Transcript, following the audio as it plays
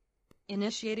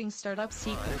Initiating startup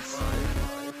sequence.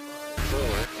 5, 4,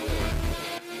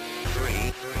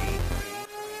 3,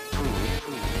 2,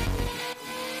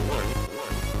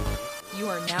 1. You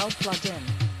are now plugged in.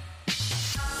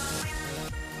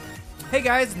 Hey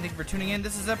guys, and thank you for tuning in.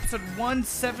 This is episode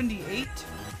 178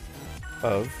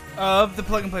 of the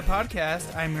Plug and Play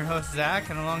podcast. I'm your host Zach,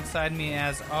 and alongside me,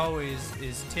 as always,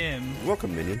 is Tim.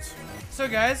 Welcome, minions. So,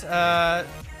 guys,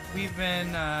 we've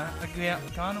been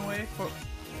gone away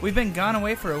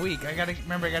for a week. I gotta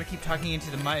keep talking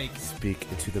into the mic. Speak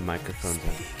into the microphone.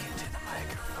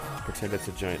 Pretend it's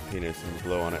a giant penis and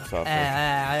blow on it softly.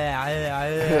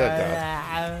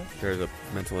 There's a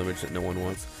mental image that no one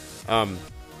wants.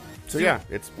 So yeah,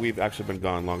 we've actually been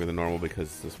gone longer than normal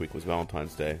because this week was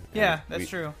Valentine's Day. Yeah, that's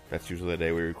true. That's usually the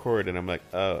day we record, and I'm like,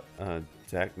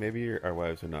 Zach, maybe our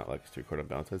wives would not like us to record on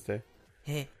Valentine's Day.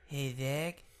 Hey,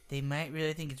 Zach. They might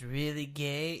really think it's really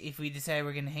gay if we decide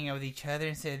we're gonna hang out with each other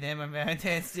instead of them on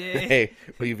Valentine's Day. Hey,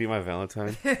 will you be my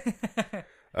Valentine?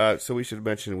 So we should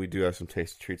mention we do have some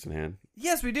tasty treats in hand.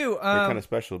 Yes, we do. They're kind of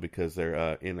special because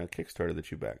they're in a Kickstarter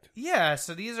that you backed. Yeah,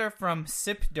 so these are from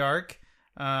Sip Dark,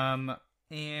 and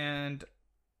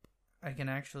I can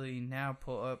actually now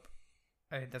pull up.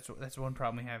 That's one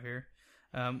problem we have here.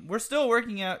 We're still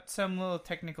working out some little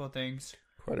technical things.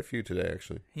 Quite a few today,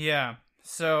 actually. Yeah.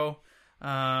 So,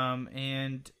 yeah.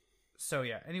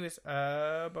 Anyways,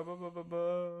 I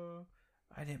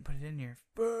didn't put it in here.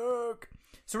 Fuck.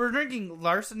 So we're drinking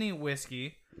Larceny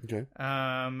whiskey. Okay.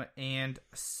 And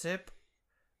Sip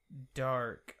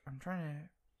Dark. I'm trying to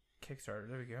Kickstarter.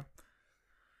 There we go.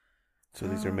 So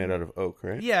these are made out of oak,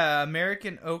 right? Yeah,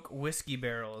 American oak whiskey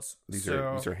barrels. These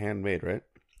are handmade, right?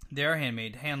 They are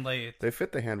handmade, hand lathed. They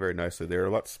fit the hand very nicely. They're a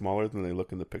lot smaller than they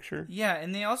look in the picture. Yeah,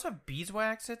 and they also have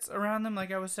beeswax that's around them, like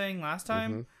I was saying last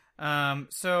time.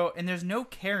 Mm-hmm. And there's no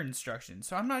care instructions,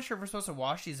 so I'm not sure if we're supposed to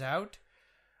wash these out.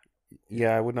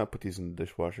 Yeah, I would not put these in the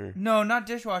dishwasher. No, not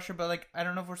dishwasher, but like I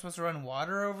don't know if we're supposed to run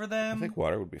water over them. I think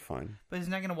water would be fine. But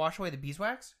isn't that going to wash away the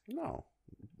beeswax? No,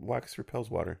 wax repels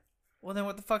water. Well, then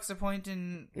what the fuck's the point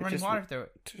in running water through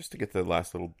it? Just to get the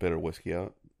last little bit of whiskey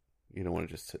out. You don't want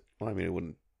to just sit. Well, I mean, it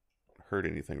wouldn't hurt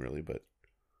anything really, but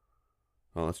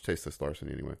well, let's taste this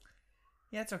Larceny anyway.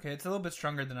 Yeah, it's okay. It's a little bit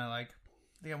stronger than I like.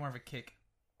 They got more of a kick.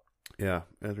 Yeah,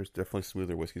 there's definitely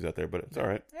smoother whiskeys out there, but it's all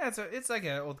right. Yeah, it's like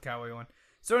an old cowboy one.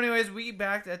 So, anyways, we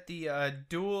backed at the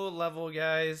dual level,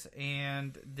 guys,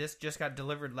 and this just got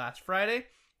delivered last Friday.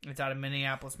 It's out of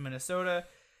Minneapolis, Minnesota.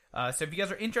 So if you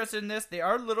guys are interested in this, they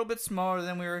are a little bit smaller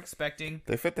than we were expecting.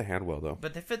 They fit the hand well, though.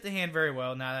 But they fit the hand very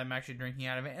well now that I'm actually drinking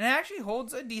out of it. And it actually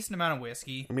holds a decent amount of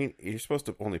whiskey. I mean, you're supposed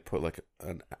to only put like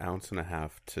 1.5 ounces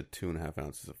to 2.5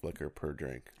 ounces of liquor per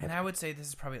drink. And I would say this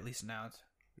is probably at least an ounce.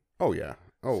 Oh, yeah.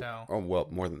 Well,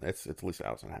 more than it's at least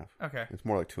 1.5 ounces. Okay. It's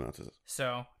more like 2 ounces.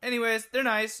 So, anyways, they're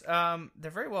nice. They're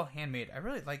very well handmade. I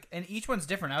really like, and each one's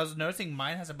different. I was noticing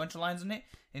mine has a bunch of lines in it,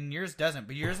 and yours doesn't.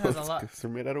 But yours has a lot. They're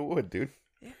made out of wood, dude.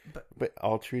 Yeah, but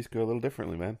all trees grow a little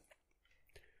differently, man.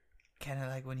 Kind of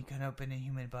like when you can open a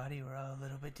human body, we're all a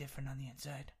little bit different on the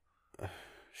inside.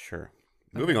 Sure.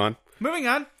 Okay. Moving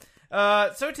on.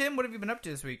 So, Tim, what have you been up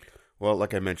to this week? Well,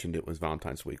 like I mentioned, it was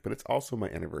Valentine's week, but it's also my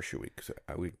anniversary week. So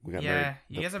we got married. Yeah,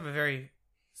 you guys have a very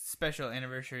special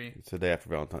anniversary. It's the day after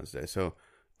Valentine's Day. So,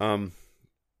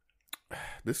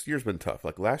 this year's been tough.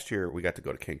 Like last year, we got to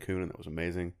go to Cancun, and that was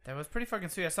amazing. That was pretty fucking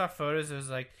sweet. I saw photos. It was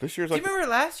like, this year's do you remember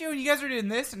last year when you guys were doing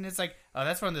this? And it's like, oh,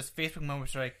 that's one of those Facebook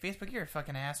moments where like, Facebook, you're a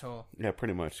fucking asshole. Yeah,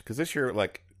 pretty much. Because this year,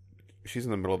 like, she's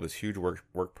in the middle of this huge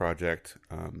work project.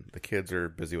 The kids are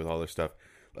busy with all their stuff.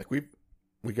 Like we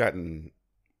gotten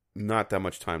not that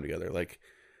much time together. Like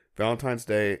Valentine's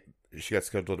Day, she got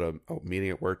scheduled a meeting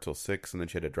at work till 6, and then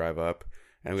she had to drive up,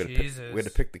 and we had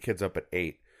to pick the kids up at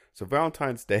 8. So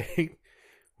Valentine's Day,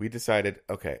 we decided,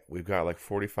 okay, we've got like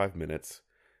 45 minutes.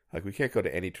 Like we can't go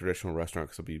to any traditional restaurant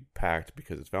because it'll be packed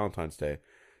because it's Valentine's Day.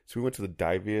 So we went to the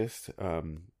diviest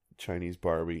Chinese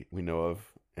bar we know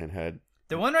of, and had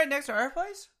the one right next to our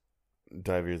place.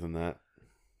 Divier than that.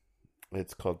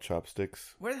 It's called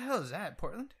Chopsticks. Where the hell is that?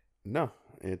 Portland? No,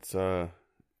 it's on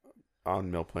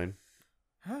Mill Plain.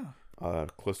 Oh.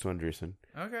 Close to Andreessen.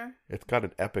 Okay. It's got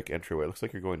an epic entryway. It looks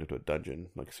like you're going into a dungeon.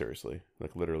 Like seriously,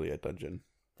 like literally a dungeon.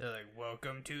 They're like,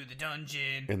 "Welcome to the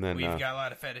dungeon." And then we've got a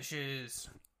lot of fetishes.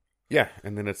 Yeah,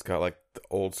 and then it's got like the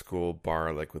old school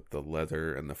bar, like with the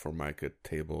leather and the formica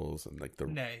tables and like the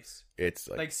nice. It's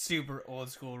like super old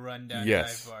school rundown.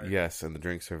 Yes, dive bar. Yes, and the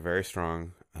drinks are very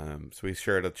strong. So we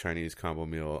shared a Chinese combo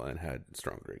meal and had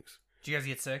strong drinks. Did you guys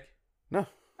get sick? No.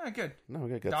 Oh, good. No,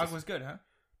 we got Dog was good, huh?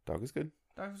 Dog was good.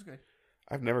 Dog was good.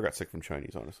 I've never got sick from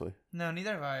Chinese, honestly. No,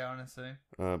 neither have I, honestly.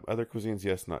 Other cuisines,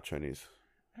 yes, not Chinese.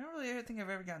 I don't really think I've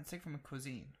ever gotten sick from a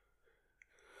cuisine.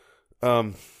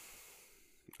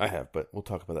 I have, but we'll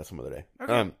talk about that some other day.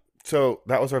 Okay. So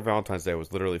that was our Valentine's Day. It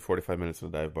was literally 45 minutes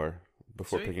in the dive bar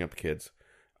before Sweet. picking up the kids.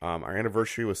 Our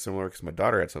anniversary was similar because my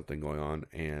daughter had something going on,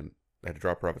 and I had to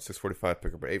drop her off at 6:45,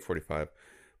 pick her up at 8:45.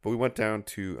 But we went down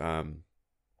to, I'm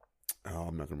not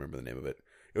going to remember the name of it.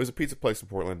 It was a pizza place in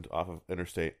Portland off of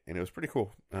Interstate, and it was pretty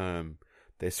cool.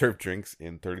 They served drinks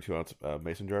in 32-ounce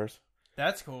mason jars.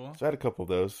 That's cool. So I had a couple of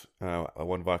those.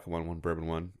 One vodka one bourbon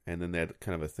one. And then they had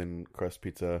kind of a thin crust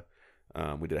pizza.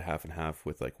 We did a half and half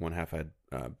with like one half had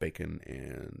bacon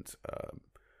and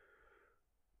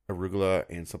arugula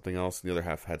and something else. And the other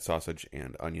half had sausage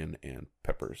and onion and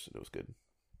peppers. It was good.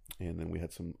 And then we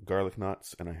had some garlic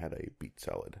knots, and I had a beet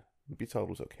salad. The beet salad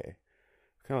was okay.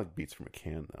 Kind of like beets from a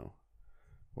can, though.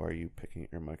 Why are you picking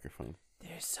at your microphone?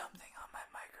 There's something on my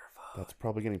microphone. That's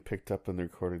probably getting picked up in the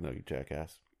recording, though, you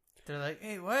jackass. They're like,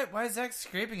 hey, what? Why is Zach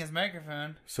scraping his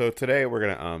microphone? So today we're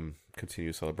going to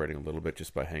continue celebrating a little bit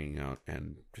just by hanging out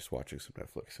and just watching some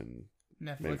Netflix and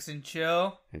Netflix and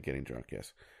chill. and getting drunk,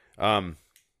 yes.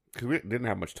 Because we didn't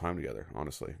have much time together,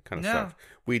 honestly. Kind of No. sucked.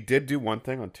 We did do one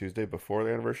thing on Tuesday before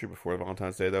the anniversary, before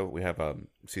Valentine's Day, though. We have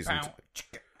season...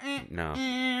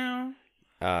 No.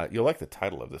 You'll like the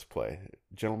title of this play.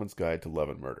 Gentleman's Guide to Love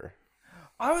and Murder.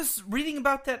 I was reading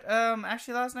about that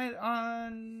actually last night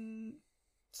on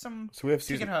some So we have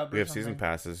Ticket season Hub or we have something. season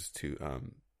passes to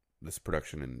this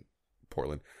production in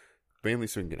Portland, mainly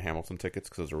so we can get Hamilton tickets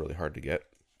because those are really hard to get.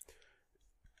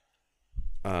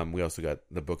 We also got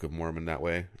the Book of Mormon that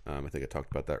way. I think I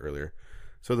talked about that earlier.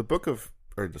 So the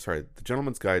the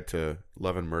Gentleman's Guide to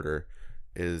Love and Murder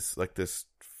is like this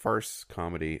farce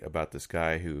comedy about this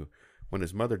guy who, when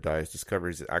his mother dies,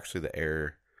 discovers he's actually the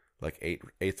heir, like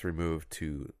eighth removed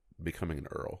to becoming an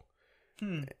earl.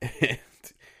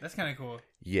 That's kind of cool.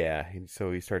 Yeah,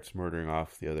 so he starts murdering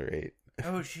off the other 8.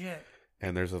 Oh shit!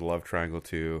 And there's a love triangle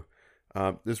too.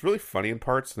 It's really funny in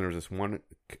parts, and there was this one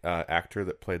actor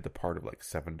that played the part of like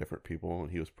 7 different people,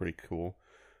 and he was pretty cool.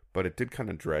 But it did kind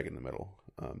of drag in the middle.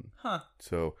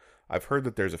 So I've heard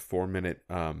that there's a 4-minute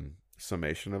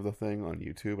summation of the thing on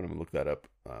YouTube, and I'm gonna look that up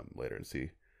later and see.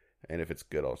 And if it's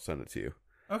good, I'll send it to you.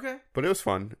 Okay. But it was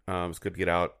fun. It was good to get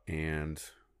out, and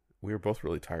we were both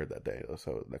really tired that day,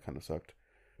 so that kind of sucked.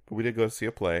 But we did go see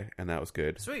a play, and that was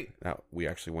good. Sweet. Now, we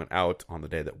actually went out on the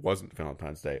day that wasn't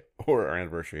Valentine's Day or our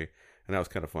anniversary, and that was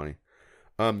kind of funny.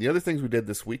 The other things we did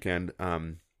this weekend,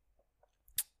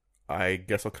 I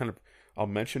guess I'll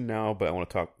mention now, but I want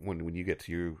to talk when you get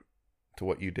to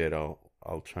what you did.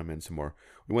 I'll chime in some more.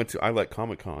 We went to I Like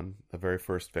Comic Con, the very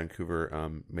first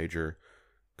Vancouver major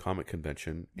comic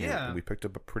convention. Yeah. And we picked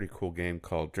up a pretty cool game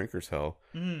called Drinker's Hell.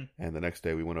 Mm-hmm. And the next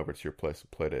day we went over to your place and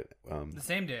played it. The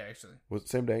same day, actually. Was it the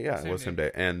same day? Yeah, it was the same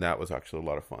day. And that was actually a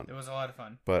lot of fun. It was a lot of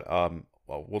fun. But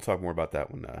well, we'll talk more about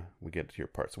that when we get to your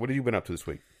part. So what have you been up to this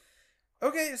week?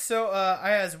 Okay, so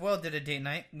I as well did a date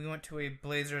night. We went to a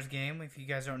Blazers game. If you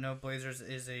guys don't know, Blazers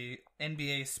is a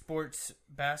NBA sports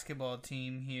basketball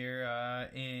team here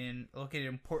located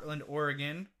in Portland,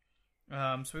 Oregon.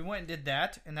 So we went and did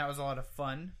that, and that was a lot of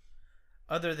fun.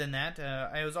 Other than that,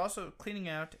 I was also cleaning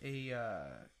out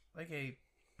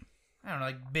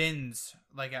bins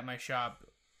like at my shop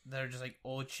that are just like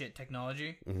old shit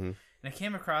technology. Mm-hmm. And I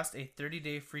came across a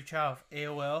 30-day free trial of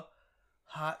AOL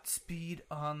Hot Speed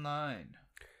Online.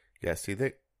 Yeah, see,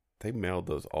 they mailed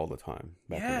those all the time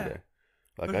back in the day.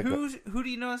 Like But who do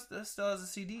you know still has a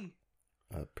CD?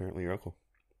 apparently your uncle.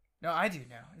 No, I do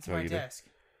now. It's Oh, my you do? desk.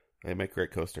 They make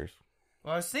great coasters.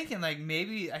 Well, I was thinking like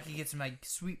maybe I could get some like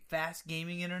sweet fast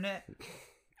gaming internet.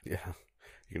 Yeah.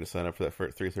 You're going to sign up for that for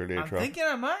 330 I'm trial? thinking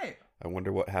I might. I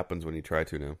wonder what happens when you try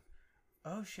to now.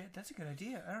 Oh shit, that's a good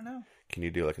idea. I don't know. Can you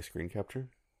do like a screen capture?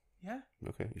 Yeah,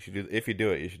 Okay. You should do. If you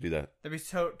do it, you should do that. that'd be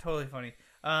totally funny.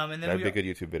 And then That'd be a good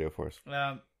YouTube video for us.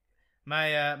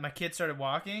 my kid started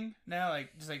walking now,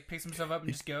 like just like picks himself up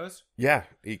and just goes. Yeah.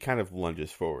 He kind of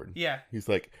lunges forward. Yeah, He's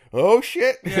like, oh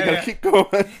shit. Yeah, You gotta yeah. keep going.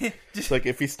 just It's like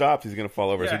if he stops, he's going to fall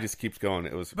over. So Yeah. he just keeps going.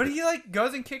 It was. But he like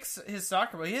goes and kicks his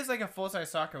soccer ball. He has like a full size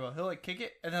soccer ball. He'll like kick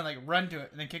it and then like run to it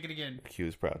and then kick it again. He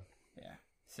was proud. Yeah.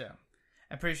 So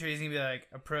I'm pretty sure he's gonna be like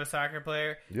a pro soccer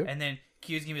player. Yep. And then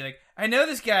Q's gonna be like, I know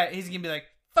this guy. He's gonna be like,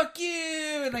 fuck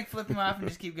you, and like flip him off and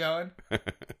just keep going.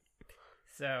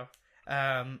 So,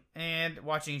 and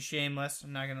watching Shameless.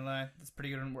 I'm not gonna lie, it's pretty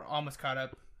good. And we're almost caught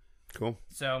up. Cool.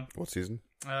 So, What season?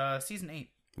 season 8.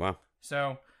 Wow.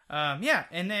 So, yeah,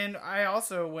 and then I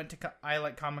also went to I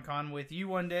Like Comic Con with you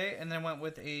one day, and then went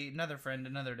with another friend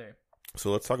another day. So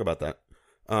let's talk about that.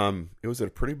 It was at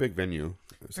a pretty big venue.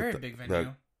 It was Very at big the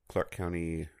venue. Clark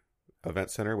County Event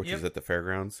Center, which Yep. is at the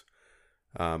fairgrounds.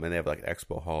 And they have like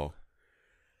expo hall.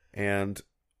 And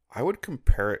I would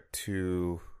compare it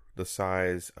to the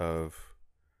size of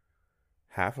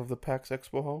half of the PAX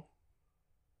expo hall.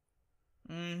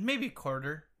 Maybe a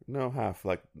quarter. No, half.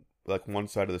 Like one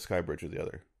side of the sky bridge or the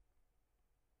other.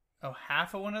 Oh,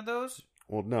 half of one of those?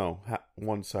 Well, no,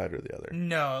 one side or the other.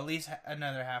 No, at least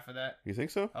another half of that. You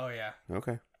think so? Oh, yeah.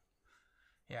 Okay.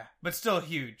 Yeah, but still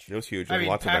huge. It was huge. I There was mean,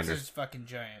 lots of PAX vendors. is fucking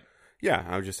giant. Yeah,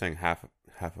 I was just saying half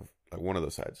of like one of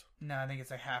those sides. No, I think it's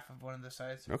like half of one of the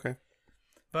sides. Okay.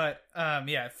 But,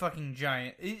 yeah, fucking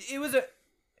giant.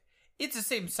 It's the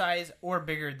same size or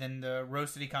bigger than the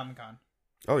Rose City Comic Con.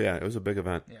 Oh yeah, it was a big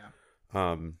event.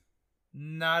 Yeah.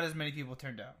 Not as many people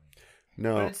turned out.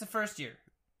 No. But it's the first year.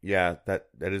 Yeah, that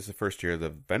is the first year. The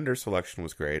vendor selection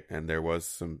was great, and there was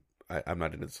some. I'm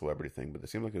not into the celebrity thing, but it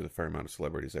seemed like there was a fair amount of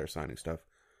celebrities there signing stuff,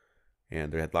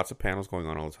 and they had lots of panels going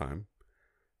on all the time.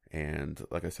 And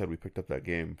like I said, we picked up that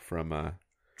game from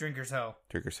Drinker's Hell.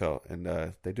 Drinker's Hell, and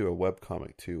they do a web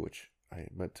comic too, which I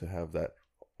meant to have that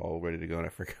all ready to go, and I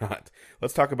forgot.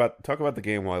 Let's talk about the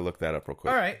game while I look that up real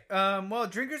quick. All right. Well,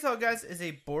 Drinker's Hell, guys, is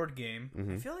a board game.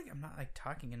 Mm-hmm. I feel like I'm not like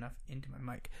talking enough into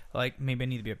my mic. Like maybe I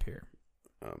need to be up here.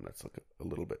 That's like a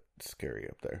little bit scary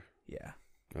up there. Yeah.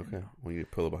 Okay. Well, you need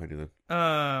a pillow behind you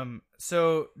then.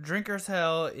 So Drinker's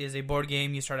Hell is a board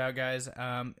game. You start out, guys.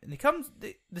 And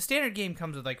the standard game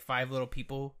comes with like 5 little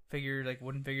people figures, like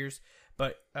wooden figures.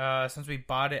 But since we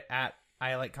bought it at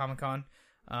I Like Comic Con,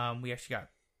 we actually got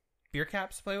beer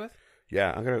caps to play with.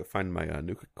 Yeah, I'm gonna find my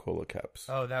Nuka-Cola caps.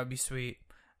 Oh, that would be sweet.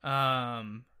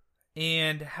 And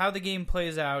how the game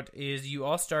plays out is you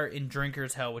all start in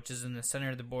Drinker's Hell, which is in the center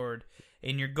of the board,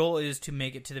 and your goal is to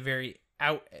make it to the very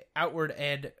outward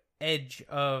edge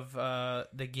of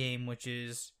the game, which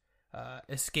is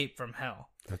escape from hell.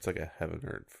 That's like a heaven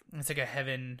or... It's like a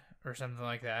heaven or something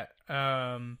like that.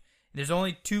 There's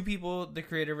only 2 people, the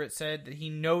creator of it said, that he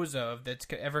knows of that's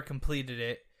ever completed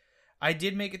it. I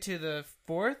did make it to the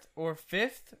 4th or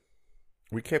 5th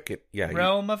We kept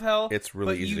realm of hell. It's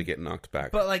really easy to get knocked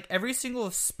back. But like every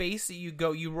single space that you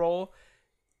go, you roll,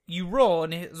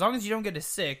 and as long as you don't get a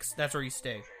 6, that's where you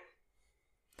stay.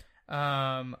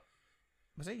 Was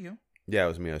that you? Yeah, it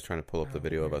was me. I was trying to pull up the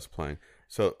video of us playing.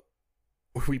 So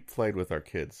we played with our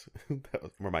kids.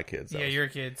 Or my kids. Your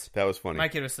kids. That was funny. My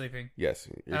kid was sleeping. Yes,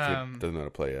 your kid doesn't know how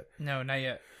to play yet. No, not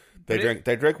yet. They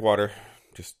drank water,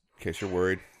 just in case you're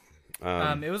worried.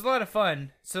 It was a lot of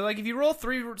fun. So, like, if you roll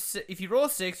a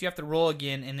 6, you have to roll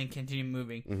again and then continue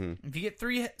moving. Mm-hmm. If you get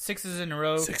 3 6s in a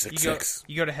row,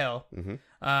 you go to hell.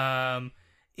 Mm-hmm.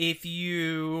 If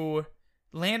you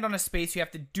land on a space, you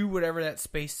have to do whatever that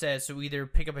space says. So either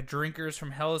pick up a Drinkers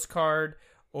from Hell's card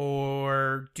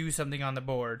or do something on the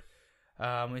board.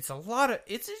 It's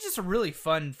just a really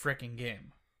fun freaking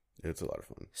game. It's a lot of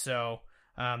fun. So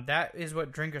that is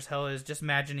what Drinkers Hell is. Just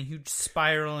imagine a huge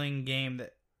spiraling game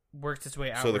that works its way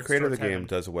outwards. So the creator of the game heaven.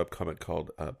 does a webcomic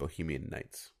called Bohemian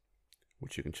Nights,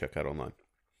 which you can check out online.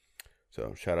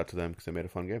 So shout out to them because they made a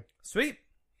fun game. Sweet.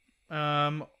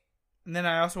 And then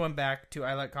I also went back to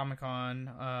I Like Comic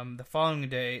Con the following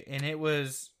day, and it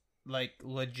was like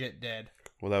legit dead.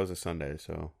 Well, that was a Sunday,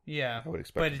 so yeah, I would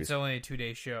expect. But it's only a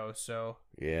 2-day show, so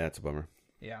yeah, it's a bummer.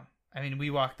 Yeah, I mean,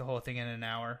 we walked the whole thing in an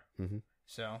hour,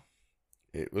 so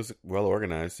it was well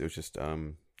organized. It was just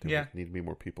there need to be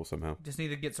more people somehow. Just need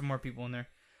to get some more people in there.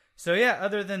 So yeah,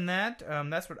 other than that,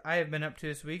 that's what I have been up to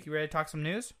this week. You ready to talk some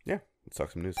news? Yeah, let's talk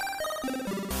some news.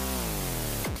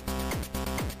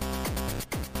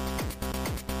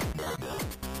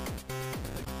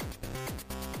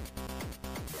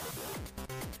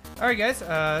 All right, guys.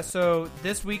 So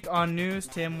this week on news,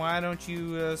 Tim, why don't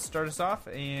you start us off,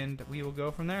 and we will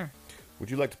go from there. Would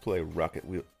you like to play Rocket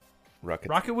Wheels?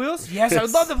 Yes, I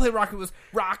would love to play Rocket Wheels.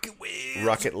 Rocket Wheels.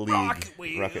 Rocket League. Rocket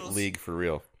Wheels. Rocket League for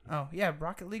real. Oh yeah,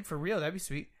 Rocket League for real. That'd be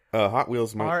sweet. Hot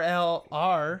Wheels.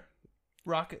 RLR.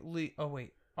 Rocket League. Oh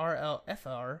wait,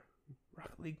 RLFR.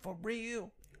 Rocket League for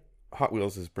real. Hot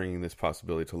Wheels is bringing this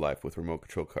possibility to life with remote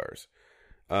control cars.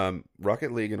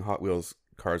 Rocket League and Hot Wheels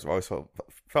cars have always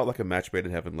felt like a match made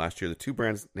in heaven. Last year, the 2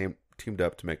 brands teamed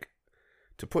up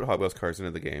to put Hot Wheels cars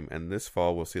into the game, and this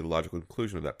fall we'll see the logical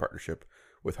conclusion of that partnership,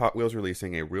 with Hot Wheels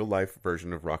releasing a real-life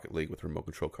version of Rocket League with remote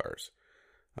control cars.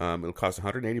 It'll cost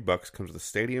 $180, comes with a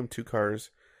stadium, 2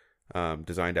 cars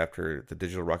designed after the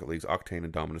digital Rocket League's Octane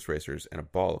and Dominus racers, and a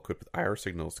ball equipped with IR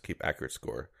signals to keep accurate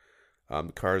score.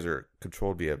 The cars are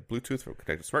controlled via Bluetooth from a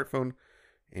connected smartphone,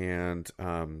 and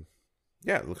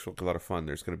yeah, it looks like a lot of fun.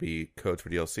 There's going to be codes for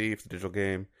DLC for the digital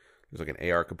game. There's like an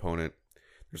AR component.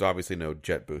 There's obviously no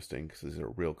jet boosting because these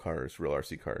are real cars, real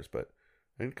RC cars, but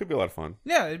it could be a lot of fun.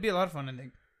 Yeah, it'd be a lot of fun, I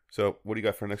think. So, what do you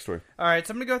got for our next story? All right,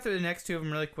 so I'm going to go through the next two of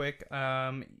them really quick.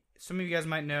 Some of you guys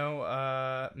might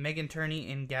know Megan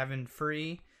Turney and Gavin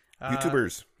Free.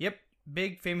 YouTubers. Yep,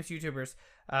 big famous YouTubers.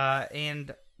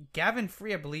 And Gavin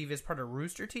Free, I believe, is part of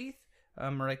Rooster Teeth,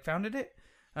 or like founded it.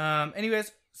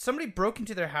 Anyways, somebody broke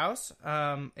into their house.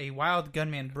 A wild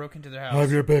gunman broke into their house.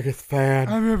 I'm your biggest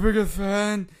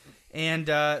fan.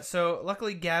 And so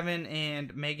luckily Gavin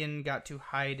and Megan got to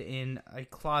hide in a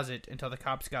closet until the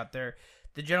cops got there.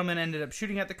 The gentleman ended up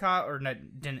shooting at the cop, or not,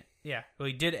 didn't. Yeah, well,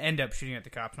 he did end up shooting at the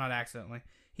cops, not accidentally.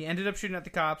 He ended up shooting at the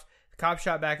cops. The cops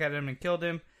shot back at him and killed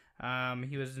him.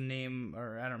 He was the name,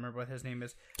 or I don't remember what his name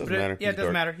is. Doesn't matter. Yeah, it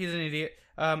doesn't matter. He's an idiot.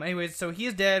 Anyways, so he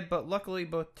is dead, but luckily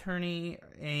both Turney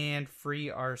and Free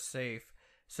are safe.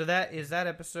 So that is that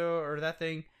episode, or that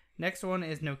thing. Next one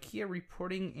is Nokia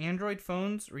reporting Android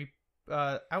phones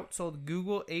outsold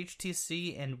Google,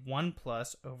 HTC, and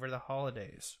OnePlus over the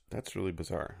holidays. That's really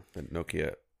bizarre. That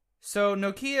Nokia. So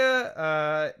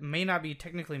Nokia may not be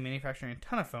technically manufacturing a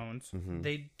ton of phones. Mm-hmm.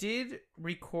 They did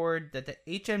record that the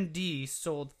HMD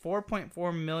sold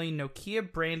 4.4 million Nokia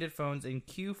branded phones in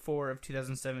Q4 of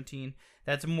 2017.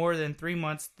 That's more than 3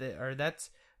 months. That's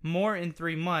more in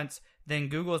 3 months than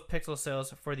Google's Pixel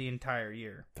sales for the entire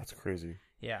year. That's crazy.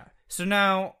 Yeah. So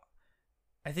now,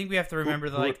 I think we have to remember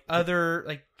that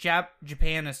other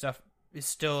Japan and stuff is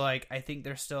still I think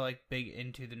they're still big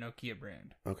into the Nokia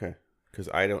brand. Okay. Because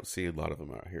I don't see a lot of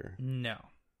them out here. No.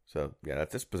 So, yeah,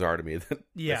 that's just bizarre to me that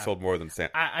Yeah. they sold more than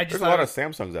Samsung. There's a lot of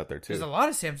Samsungs out there, too. There's a lot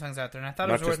of Samsungs out there, and I thought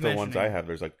Not it was worth just the mentioning. ones I have.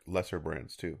 There's lesser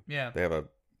brands, too. Yeah. They have a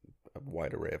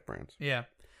wide array of brands. Yeah.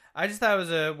 I just thought it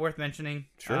was worth mentioning.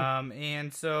 Sure.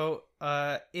 And so,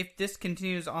 if this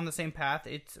continues on the same path,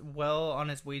 it's well on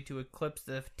its way to eclipse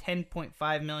the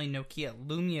 10.5 million Nokia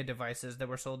Lumia devices that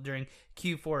were sold during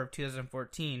Q4 of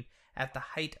 2014 at the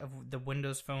height of the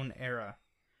Windows Phone era.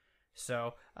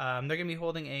 So, they're going to be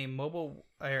holding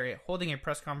a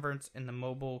press conference in the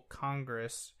Mobile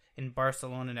Congress in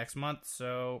Barcelona next month.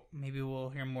 So maybe we'll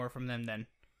hear more from them then.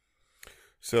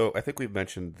 So I think we've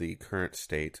mentioned the current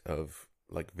state of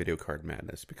video card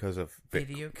madness because of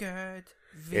Video cards.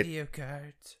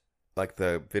 Like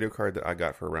the video card that I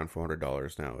got for around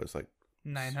 $400 now is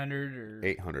 $900 or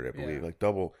 $800, I believe, yeah.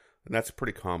 double, and that's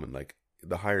pretty common.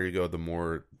 The higher you go, the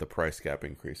more the price gap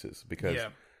increases because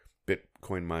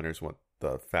Bitcoin miners want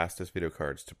the fastest video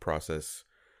cards to process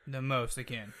the most they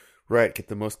can. Right, get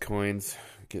the most coins,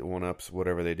 get 1-ups,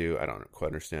 whatever they do. I don't quite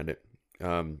understand it.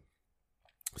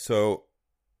 So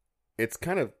it's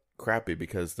kind of crappy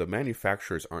because the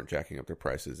manufacturers aren't jacking up their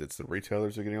prices. It's the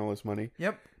retailers who are getting all this money.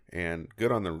 Yep. And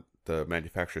good on the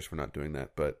manufacturers for not doing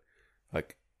that. But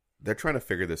they're trying to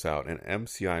figure this out. And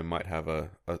MSI might have a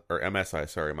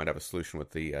solution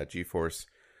with the GeForce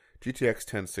GTX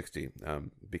 1060.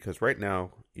 Because right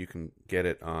now you can get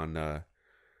it on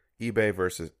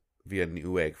eBay via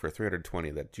Newegg for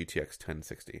 $320. That GTX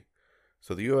 1060.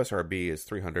 So the USRB is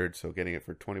 $300, so getting it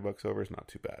for $20 over is not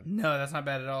too bad. No, that's not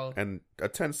bad at all. And a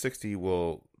 1060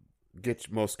 will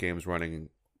get most games running,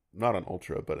 not on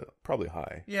ultra, but probably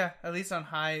high. Yeah, at least on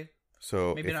high.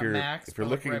 So maybe if not you're max, if you're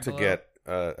but looking right to below. get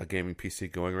a gaming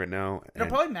PC going right now, It'll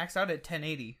probably max out at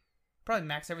 1080. Probably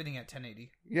max everything at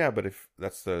 1080. Yeah, but if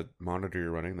that's the monitor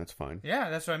you're running, that's fine. Yeah,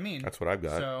 that's what I mean. That's what I've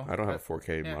got. So, I don't have a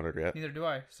 4K monitor yet. Neither do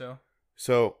I. So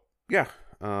yeah.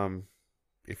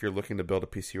 If you're looking to build a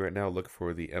PC right now, look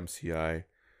for the MSI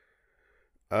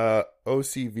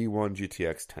OCV1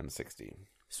 GTX 1060.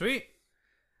 Sweet.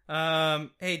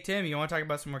 Hey Tim, you want to talk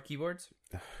about some more keyboards?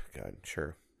 God,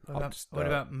 sure. What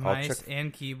about mice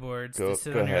and keyboards? Go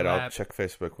ahead. I'll check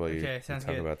Facebook while you talk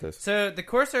about this. So the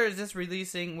Corsair is just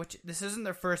releasing, which this isn't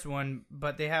their first one,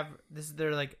 but this is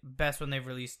their best one they've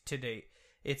released to date.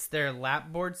 It's their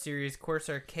lapboard series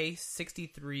Corsair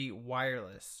K63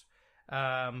 wireless.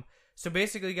 So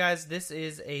basically, guys, this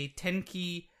is a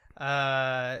 10-key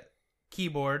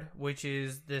keyboard, which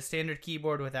is the standard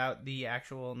keyboard without the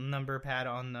actual number pad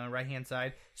on the right-hand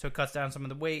side. So it cuts down some of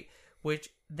the weight, which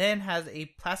then has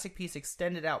a plastic piece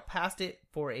extended out past it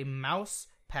for a mouse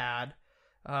pad,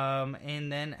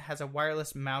 and then has a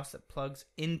wireless mouse that plugs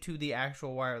into the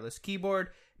actual wireless keyboard,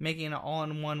 making an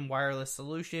all-in-one wireless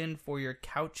solution for your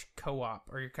couch co-op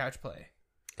or your couch play.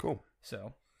 Cool.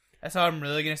 So that's all I'm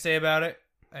really going to say about it.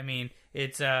 I mean,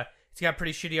 it's got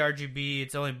pretty shitty RGB.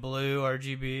 It's only blue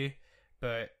RGB,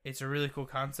 but it's a really cool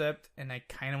concept, and I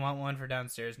kind of want one for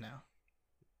downstairs now.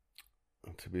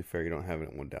 To be fair, you don't have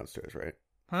one downstairs, right?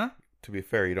 Huh? To be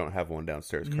fair, you don't have one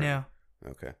downstairs currently. No.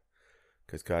 Okay.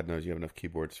 Because God knows you have enough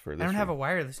keyboards for this. I don't have a room.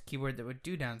 wireless keyboard that would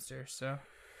do downstairs, so.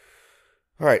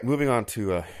 All right, moving on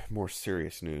to more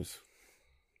serious news.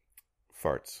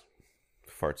 Farts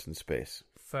in space.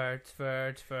 Farts.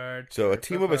 So, a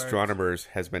team of farts. astronomers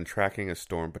has been tracking a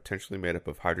storm potentially made up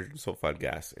of hydrogen sulfide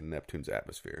gas in Neptune's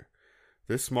atmosphere.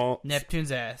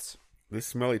 Neptune's ass. This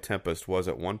smelly tempest was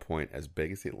at one point as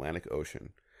big as the Atlantic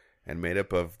Ocean and made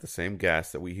up of the same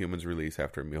gas that we humans release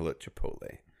after a meal at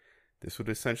Chipotle. This would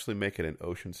essentially make it an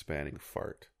ocean-spanning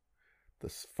fart.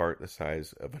 Fart the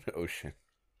size of an ocean.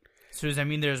 So does that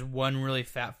mean there's one really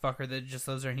fat fucker that just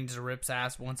lives there and he just rips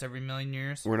ass once every million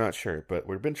years? We're not sure, but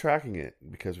we've been tracking it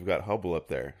because we've got Hubble up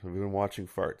there. We've been watching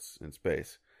farts in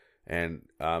space. And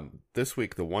this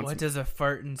week, What does a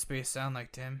fart in space sound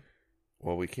like, Tim?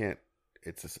 Well, we can't.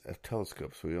 It's a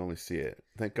telescope, so we only see it.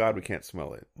 Thank God we can't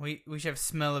smell it. We should have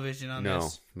smell-o-vision on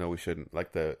this. No, we shouldn't. I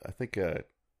think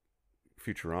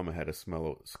Futurama had a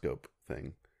smell-o-scope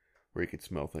thing where you could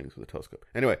smell things with a telescope.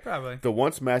 Anyway, Probably. the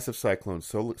once massive cyclone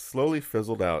slowly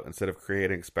fizzled out instead of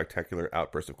creating spectacular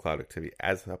outbursts of cloud activity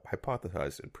as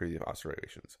hypothesized in previous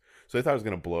observations. So they thought it was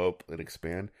going to blow up and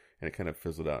expand, and it kind of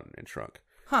fizzled out and shrunk.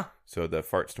 Huh. So the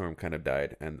fart storm kind of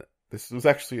died, and this was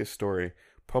actually a story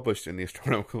published in the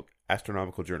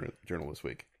astronomical journal this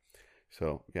week.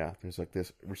 So yeah, there's like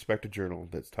this respected journal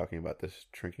that's talking about this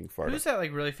shrinking fart. Who's that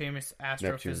like really famous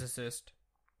astrophysicist?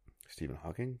 Stephen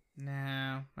Hawking?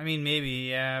 No. I mean, maybe,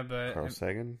 yeah, but... Carl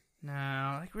Sagan?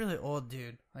 No, like really old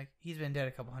dude. Like, he's been dead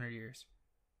a couple hundred years.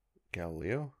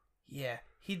 Galileo? Yeah,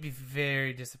 he'd be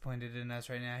very disappointed in us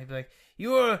right now. He'd be like,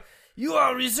 You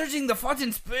are researching the fart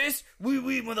in space?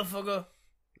 Oui, motherfucker.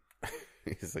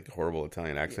 He's like a horrible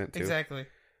Italian accent, too. Exactly.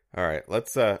 All right,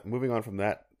 let's, moving on from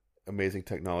that amazing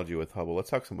technology with Hubble, let's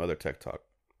talk some other tech talk.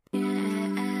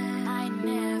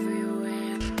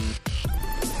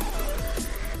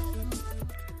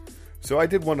 So I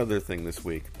did one other thing this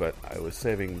week, but I was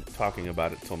saving talking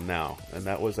about it till now, and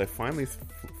that was I finally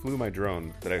flew my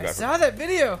drone that I got. I saw that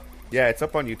video. Yeah, it's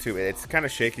up on YouTube. It's kind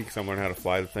of shaky because I'm learning how to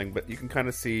fly the thing, but you can kind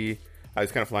of see I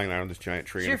was kind of flying around this giant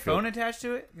tree. Is your phone attached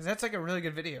to it? Because that's like a really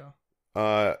good video.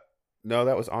 No,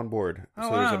 that was on board. Oh,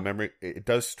 so there's wow. a memory. It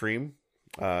does stream.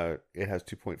 It has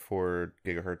 2.4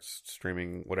 gigahertz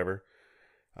streaming, whatever.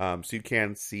 So you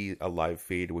can see a live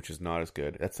feed, which is not as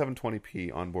good. That's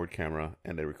 720p onboard camera,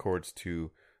 and it records to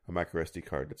a micro SD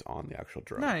card that's on the actual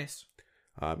drone. Nice.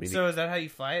 So is that how you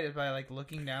fly it? Is by like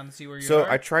looking down to see where you are? So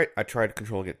I tried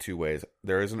controlling it two ways.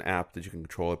 There is an app that you can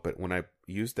control it, but when I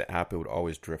used the app, it would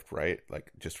always drift right,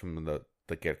 like just from the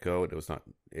get go. It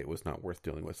was not worth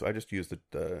dealing with. So I just used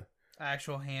the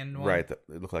actual hand one. Right, it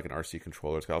looked like an RC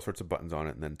controller. It's got all sorts of buttons on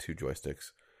it, and then two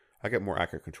joysticks. I get more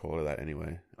accurate control of that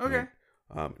anyway. Okay.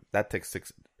 And, that takes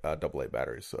 6 AA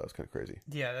batteries, so that's kind of crazy.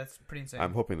 Yeah, that's pretty insane.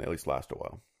 I'm hoping they at least last a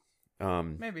while.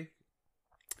 Maybe.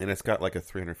 And it's got like a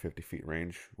 350 feet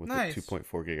range with Nice. the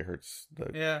 2.4 gigahertz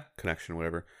Yeah. connection,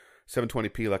 whatever.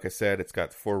 720p, like I said, it's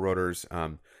got 4 rotors.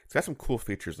 It's got some cool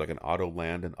features like an auto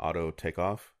land and auto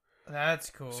takeoff. That's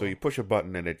cool. So you push a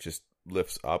button and it just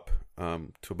lifts up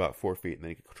to about 4 feet, and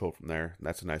then you can control from there.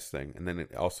 That's a nice thing. And then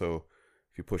it also,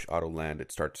 if you push auto land,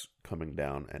 it starts coming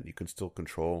down, and you can still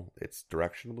control its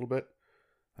direction a little bit.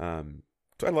 So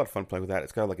I had a lot of fun playing with that.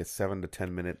 It's got like a 7 to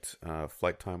 10 minute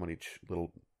flight time on each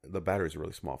little. The batteries are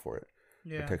really small for it.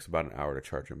 Yeah. It takes about an hour to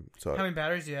charge them. So how many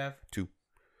batteries do you have? 2.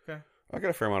 Okay. I got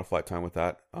a fair amount of flight time with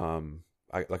that.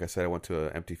 Like I said, I went to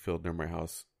an empty field near my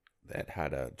house that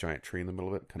had a giant tree in the middle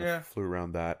of it. Kind of flew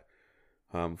around that.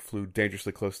 Flew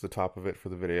dangerously close to the top of it for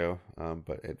the video,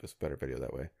 but it was better video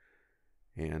that way.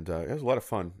 And it was a lot of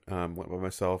fun. Went by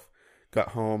myself, got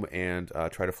home, and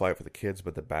tried to fly it for the kids,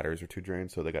 but the batteries were too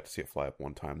drained, so they got to see it fly up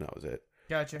one time. That was it.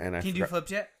 Gotcha. And Can you do flips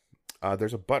yet?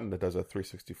 There's a button that does a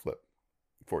 360 flip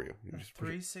for you. You just push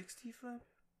it. 360 flip?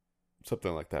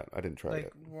 Something like that. I didn't try it Like,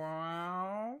 yet.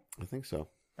 wow. I think so.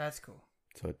 That's cool.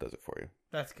 So it does it for you.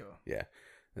 That's cool. Yeah.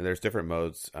 And there's different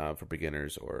modes for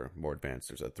beginners or more advanced.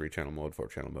 There's a 3-channel mode,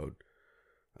 4-channel mode.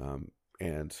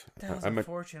 And That was a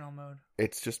 4-channel mode.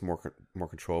 It's just more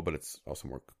control, but it's also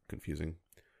more confusing.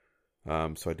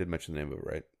 So I did mention the name of it,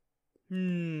 right?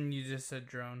 You just said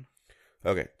drone.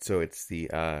 Okay, so it's the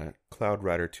Cloud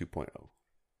Rider 2.0.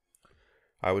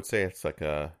 I would say it's like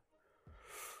a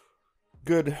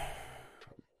good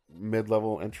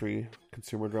mid-level entry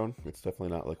consumer drone. It's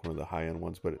definitely not like one of the high-end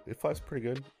ones, but it flies pretty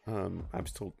good.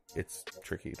 It's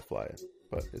tricky to fly it,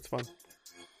 but it's fun.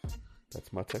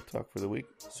 That's my tech talk for the week.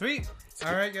 Sweet.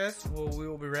 All right, guys. Well, we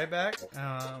will be right back.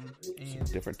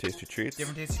 And Different tasty treats.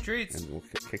 different tasty treats. And we'll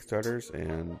Kickstarters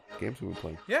and games we've been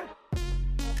playing. Yeah.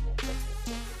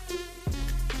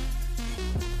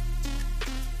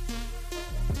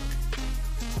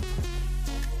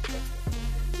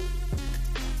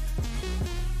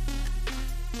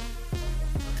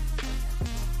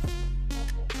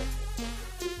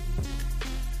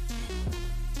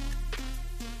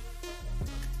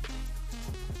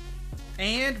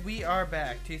 And we are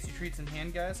back, Tasty Treats in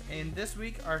Hand, guys. And this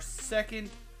week, our second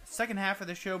half of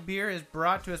the show beer is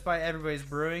brought to us by Everybody's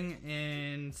Brewing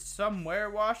in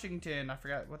somewhere, Washington. I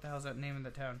forgot what the hell's that name of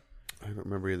the town. I don't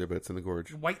remember either, but it's in the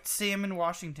gorge. White Salmon,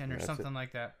 Washington, or Yeah, something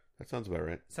like that. That sounds about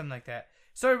right. Something like that.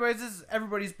 So, everyboys, this is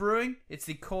Everybody's Brewing. It's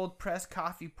the cold pressed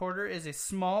coffee porter. It is a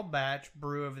small batch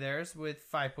brew of theirs with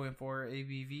 5.4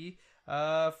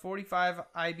 ABV, 45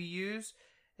 IBUs.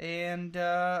 And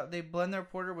they blend their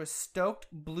porter with Stoked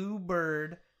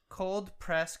Bluebird cold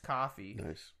pressed coffee.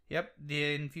 Nice. Yep,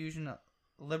 the infusion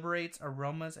liberates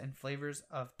aromas and flavors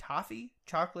of toffee,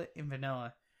 chocolate, and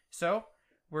vanilla. So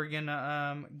we're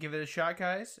gonna give it a shot,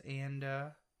 guys, and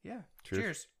yeah,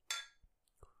 cheers.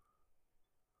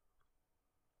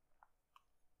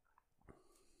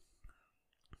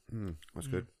 That's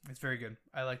good. It's very good.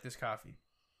 I like this coffee.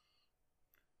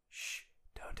 Shh!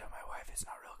 Don't tell my wife it's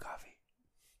not real coffee.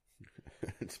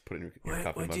 Just put in your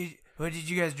coffee mug. What did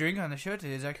you guys drink on the show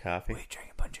today? Is that Coffee. We drank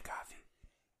a bunch of coffee.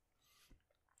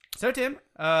 So Tim,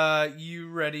 you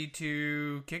ready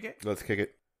to kick it? Let's kick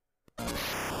it.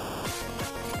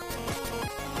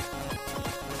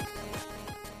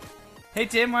 Hey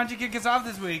Tim, why don't you kick us off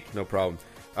this week? No problem.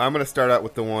 I'm going to start out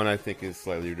with the one I think is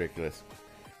slightly ridiculous.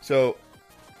 So,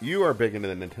 you are big into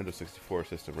the Nintendo 64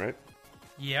 system, right?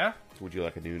 Yeah. Would you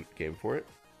like a new game for it?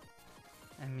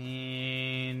 I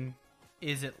mean,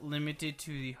 is it limited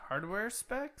to the hardware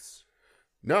specs?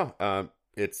 No.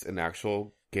 It's an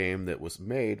actual game that was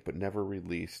made but never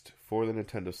released for the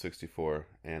Nintendo 64,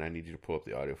 and I need you to pull up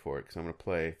the audio for it because I'm going to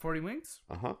play... 40 Winks?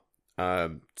 Uh-huh.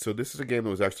 So this is a game that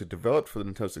was actually developed for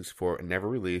the Nintendo 64 and never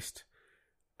released,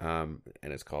 and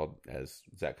it's called, as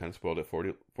Zach kind of spoiled it,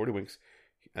 40 Winks.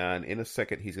 And in a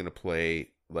second, he's going to play,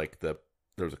 like, there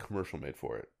was a commercial made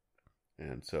for it.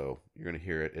 And so you're going to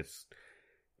hear it. It's,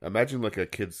 imagine like a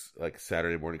kid's, like,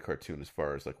 Saturday morning cartoon as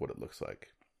far as, like, what it looks like.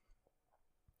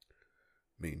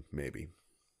 I mean, maybe,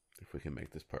 if we can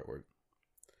make this part work.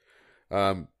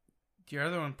 Your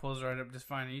other one pulls right up just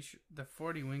fine. The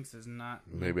 40 Winks is not...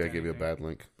 Maybe I gave you a bad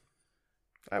link.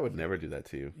 I would never do that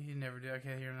to you. You never do.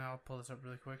 Okay, here, now I'll pull this up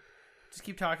really quick. Just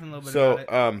keep talking a little bit So,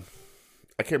 about it.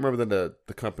 I can't remember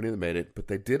the company that made it, but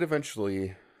they did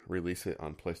eventually release it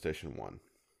on PlayStation 1.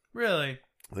 Really?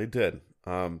 They did.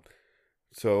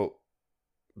 So,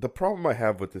 the problem I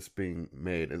have with this being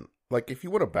made, and like, if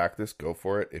you want to back this, go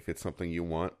for it. If it's something you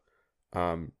want,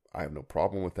 I have no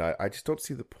problem with that. I just don't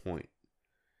see the point.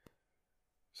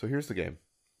 So here's the game.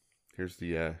 Here's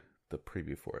the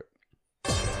preview for it.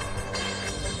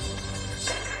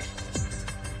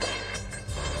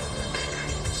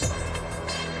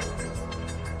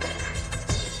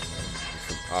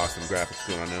 Some awesome graphics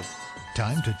going on now.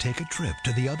 Time to take a trip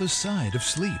to the other side of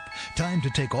sleep. Time to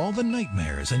take all the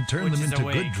nightmares and turn Which them is into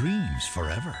awake. good dreams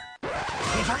forever.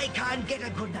 If I can't get a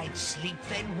good night's sleep,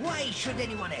 then why should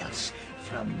anyone else?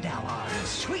 From now on,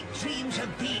 sweet dreams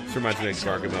of being This reminds me of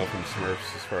cancelled. Gargamel from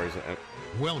Smurfs as far as...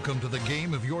 Welcome to the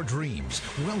game of your dreams.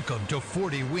 Welcome to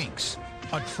 40 Winks.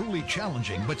 A truly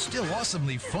challenging but still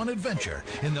awesomely fun adventure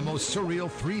in the most surreal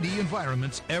 3D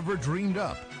environments ever dreamed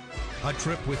up. A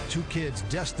trip with two kids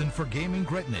destined for gaming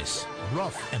greatness,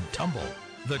 rough and tumble.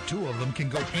 The two of them can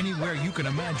go anywhere you can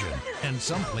imagine, and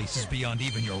some places beyond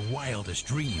even your wildest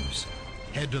dreams.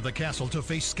 Head to the castle to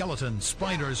face skeletons,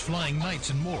 spiders, flying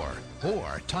knights, and more.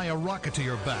 Or tie a rocket to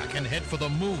your back and head for the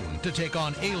moon to take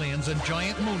on aliens and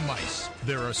giant moon mice.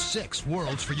 There are 6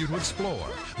 worlds for you to explore,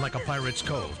 like a pirate's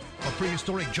cove, a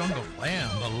prehistoric jungle,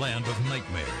 and the land of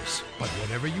nightmares. But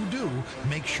whatever you do,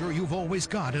 make sure you've always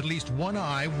got at least one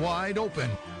eye wide open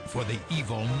for the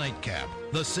evil Nightcap,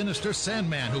 the sinister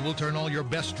Sandman who will turn all your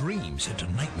best dreams into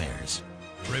nightmares.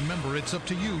 Remember, it's up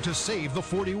to you to save the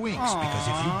 40 Winks, because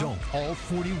if you don't, all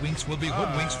 40 Winks will be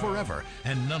hoodwinks forever,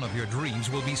 and none of your dreams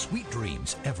will be sweet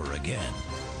dreams ever again.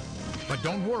 But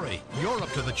don't worry, you're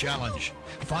up to the challenge.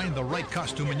 Find the right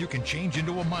costume and you can change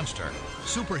into a monster,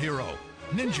 superhero,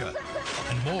 ninja,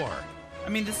 and more. I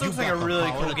mean, this You've looks like a got the really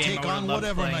power cool to game. take I on would've loved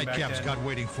whatever playing back Nightcap's then. got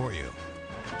waiting for you.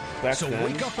 Back So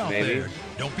then, wake up out maybe. there.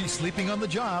 Don't be sleeping on the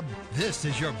job. This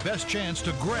is your best chance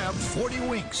to grab 40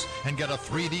 Winks and get a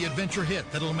 3D adventure hit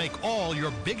that'll make all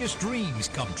your biggest dreams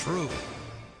come true.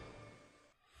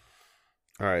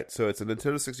 All right, so it's a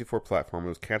Nintendo 64 platform. It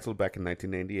was canceled back in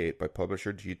 1998 by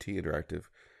publisher GT Interactive.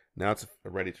 Now it's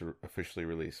ready to officially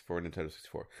release for Nintendo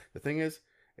 64. The thing is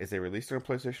they released it on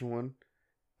PlayStation 1,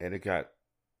 and it got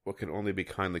what can only be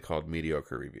kindly called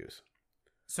mediocre reviews.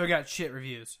 So it got shit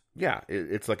reviews. Yeah,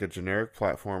 it's like a generic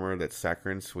platformer that's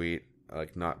saccharine sweet,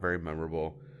 like not very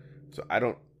memorable. So I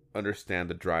don't understand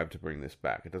the drive to bring this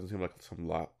back. It doesn't seem like some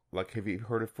lot. Like, have you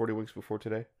heard of 40 Winks before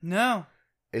today? No.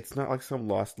 It's not like some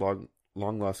lost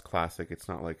long lost classic. It's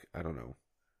not like, I don't know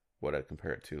what I'd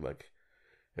compare it to. Like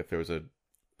if there was a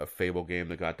Fable game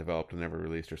that got developed and never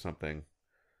released or something.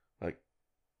 Like,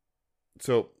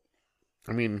 so,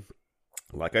 I mean,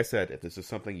 like I said, if this is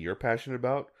something you're passionate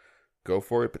about, go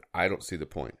for it, but I don't see the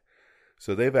point.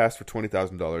 So they've asked for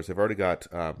 $20,000. They've already got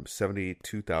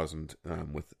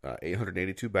 $72,000 with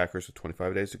 882 backers with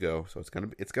 25 days to go. So it's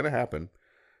gonna happen.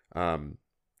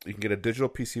 You can get a digital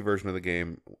PC version of the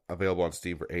game available on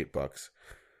Steam for $8.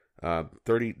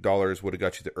 $30 would have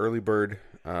got you the early bird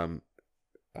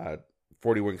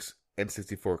 40 Winks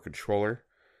N64 controller.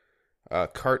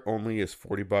 Cart only is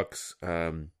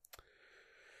 $40.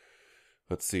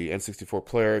 Let's see, N64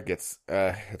 player gets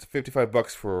it's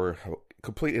 $55 for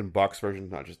complete in box version,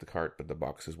 not just the cart but the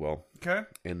box as well. Okay.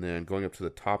 And then going up to the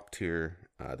top tier,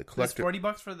 the collector.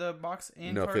 $40 for the box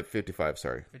and no, cart? 55.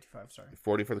 Sorry, 55. Sorry,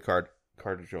 40 for the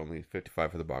cartridge only,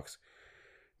 55 for the box.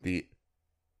 The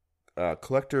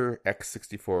collector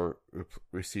X64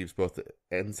 receives both the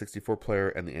N64 player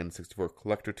and the N64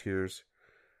 collector tiers,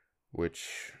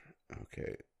 which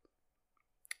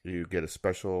you get a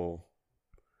special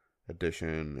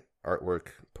edition artwork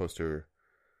poster.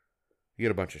 You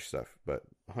get a bunch of stuff, but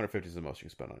 150 is the most you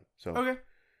can spend on it. So okay.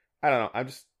 I don't know. I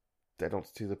don't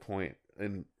see the point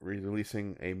in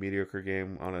releasing a mediocre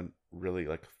game on a really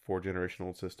like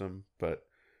 4-generational system. But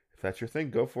if that's your thing,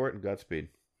 go for it and Godspeed.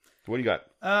 What do you got?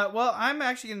 Well, I'm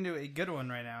actually going to do a good one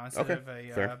right now instead of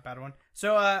a bad one.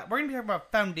 So we're going to be talking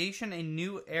about Foundation, a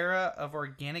new era of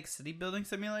organic city building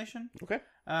simulation. Okay.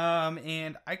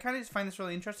 And I kind of just find this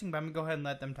really interesting, but I'm going to go ahead and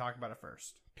let them talk about it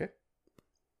first. Okay.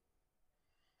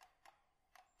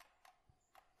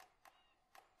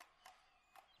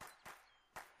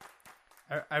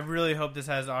 I really hope this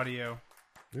has audio.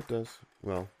 It does.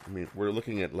 Well, I mean, we're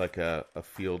looking at like a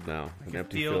field now, Like an a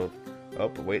empty field. field. Oh,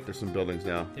 but wait, there's some buildings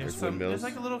now. There's windmills. There's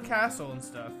like a little castle and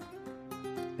stuff.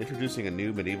 Introducing a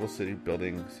new medieval city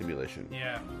building simulation.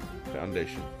 Yeah.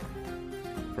 Foundation.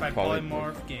 By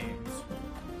Polymorph Games.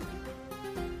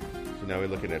 So now we're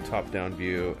looking at top-down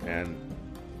view and...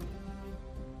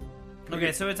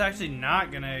 Okay, so it's actually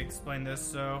not going to explain this.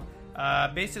 So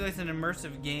basically it's an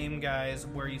immersive game, guys,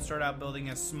 where you start out building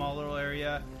a small little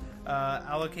area,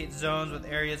 allocate zones with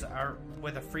areas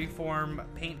with a freeform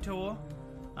paint tool.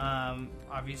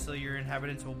 Obviously your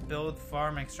inhabitants will build,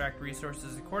 farm, and extract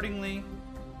resources accordingly.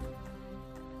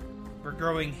 We're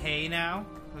growing hay now.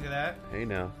 Look at that. Hey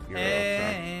now.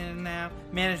 Hey now.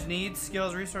 Manage needs,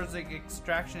 skills, resources,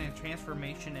 extraction, and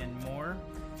transformation, and more.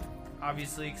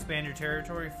 Obviously expand your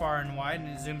territory far and wide, and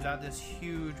it zooms out this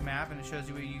huge map, and it shows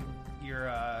you what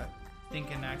your thing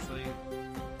can actually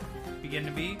begin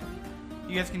to be.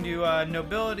 You guys can do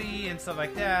nobility and stuff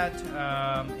like that,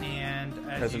 and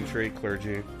as Peasantry,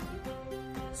 clergy.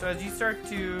 So as you start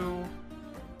to...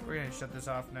 We're going to shut this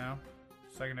off now,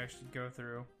 so I can actually go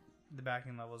through the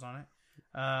backing levels on it.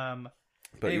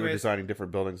 But you were designing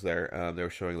different buildings there. They were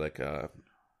showing like it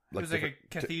was like a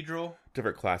cathedral.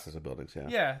 Different classes of buildings, yeah.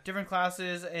 Yeah, different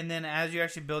classes, and then as you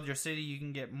actually build your city, you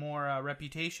can get more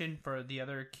reputation for the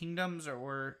other kingdoms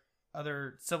or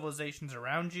other civilizations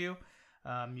around you.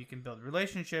 You can build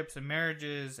relationships and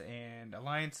marriages and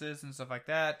alliances and stuff like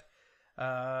that.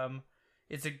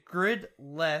 It's a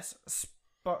grid-less,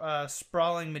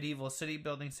 sprawling medieval city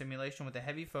building simulation with a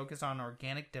heavy focus on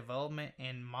organic development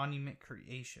and monument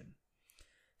creation.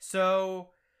 So,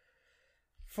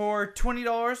 for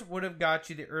 $20 would have got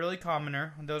you the early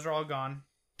commoner. Those are all gone.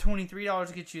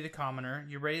 $23 gets you the commoner.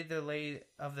 You're ready to lay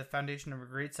of the foundation of a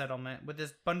great settlement. With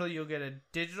this bundle, you'll get a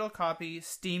digital copy,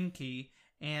 Steam key,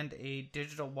 and a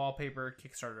digital wallpaper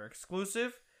Kickstarter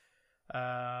exclusive.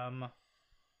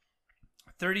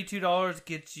 $32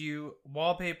 gets you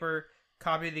wallpaper,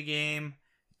 copy of the game,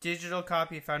 digital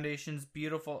copy of Foundation's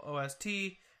beautiful OST,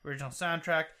 original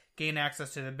soundtrack, gain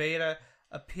access to the beta,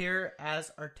 appear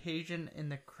as Artesian in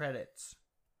the credits.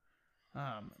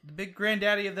 The big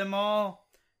granddaddy of them all,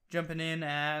 jumping in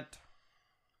at...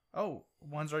 Oh,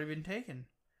 one's already been taken.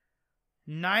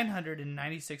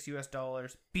 $996 US.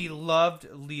 Beloved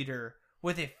leader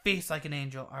with a face like an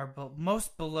angel, our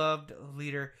most beloved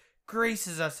leader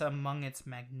graces us among its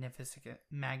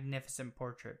magnificent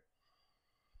portrait.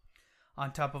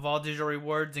 On top of all digital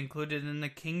rewards included in the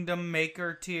Kingdom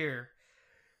Maker tier,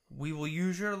 we will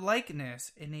use your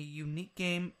likeness in a unique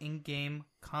in-game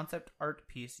concept art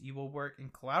piece. You will work in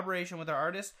collaboration with our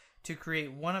artists to create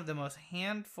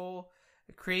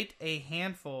a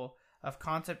handful of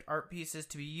concept art pieces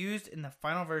to be used in the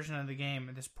final version of the game.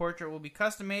 This portrait will be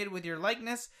custom made with your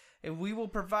likeness, and we will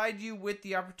provide you with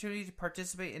the opportunity to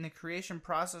participate in the creation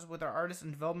process with our artist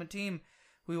and development team.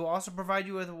 We will also provide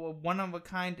you with a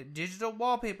one-of-a-kind digital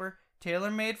wallpaper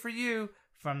tailor-made for you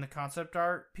from the concept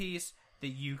art piece that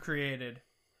you created.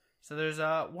 So there's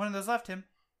one of those left, Tim.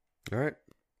 All right.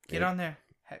 Get on there.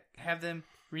 Have them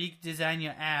redesign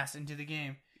your ass into the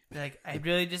game. Be like, I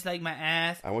really just like my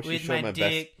ass. I want you to with show my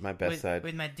dick, my best side.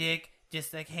 With my dick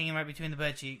just like hanging right between the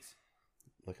butt cheeks.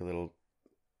 Like a little...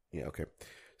 Yeah, okay.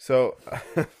 So,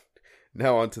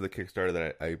 now on to the Kickstarter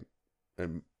that I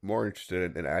am more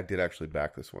interested in, and I did actually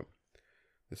back this one.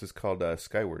 This is called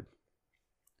Skyward.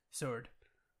 Sword.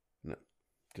 No,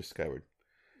 just Skyward.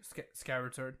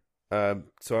 Skyward Sword.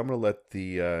 So I'm going to let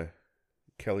the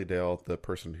Kelly Dale, the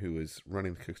person who is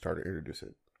running the Kickstarter, introduce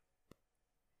it.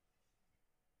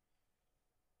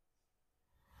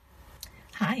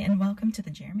 Hi, and welcome to the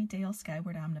Jeremy Dale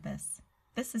Skyward Omnibus.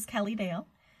 This is Kelly Dale,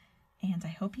 and I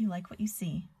hope you like what you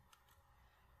see.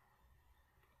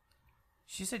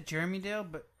 She said Jeremy Dale,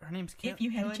 but her name's Kelly. If you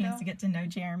had a Kelly chance Dale? to get to know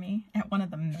Jeremy at one of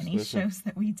the many Listen. shows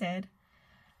that we did,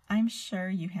 I'm sure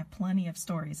you have plenty of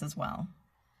stories as well.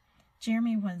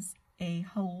 Jeremy was a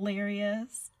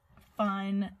hilarious,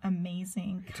 fun,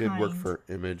 amazing, He did work for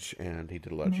Image, and he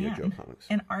did a lot of G.I. Joe comics.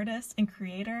 An artist and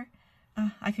creator.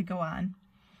 I could go on.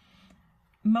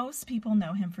 Most people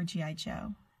know him for G.I.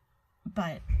 Joe,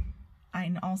 but I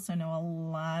also know a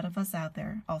lot of us out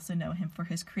there also know him for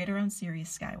his creator-owned series,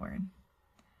 Skyward.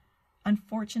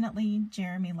 Unfortunately,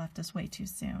 Jeremy left us way too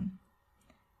soon.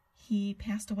 He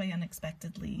passed away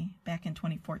unexpectedly back in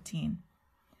 2014,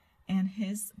 and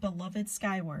his beloved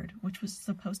Skyward, which was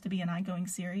supposed to be an ongoing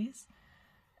series,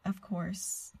 of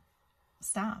course,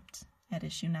 stopped at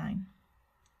issue 9.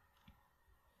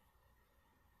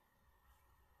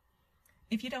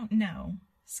 If you don't know,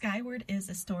 Skyward is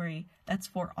a story that's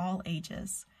for all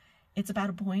ages. It's about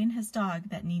a boy and his dog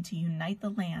that need to unite the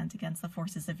land against the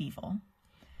forces of evil.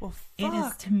 Well, It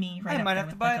is, to me, right I up might there have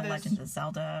to with buy like a this. Legend of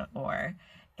Zelda or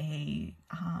a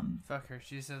Fuck her.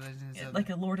 She said Legend of Zelda. like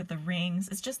a Lord of the Rings.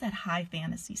 It's just that high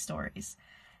fantasy stories,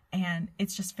 and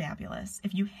it's just fabulous.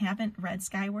 If you haven't read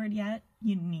Skyward yet,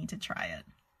 you need to try it.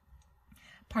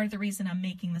 Part of the reason I'm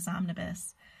making this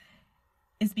omnibus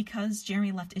is because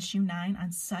Jeremy left issue 9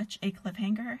 on such a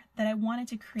cliffhanger that I wanted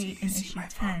to create an issue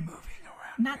 10,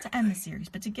 not to end the series,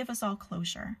 but to give us all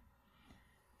closure.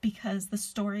 Because the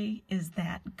story is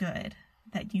that good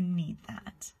that you need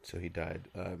that. So he died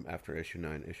after issue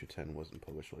 9. Issue 10 wasn't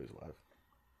published while he was alive.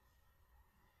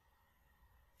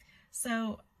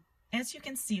 So, as you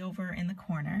can see over in the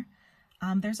corner,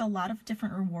 there's a lot of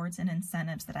different rewards and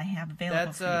incentives that I have available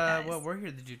That's for you guys. what we're here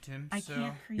to do, Tim. I So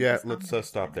can't create Yeah, this let's omnibus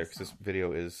stop by there because this myself.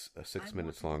 video is 6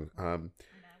 minutes long. And I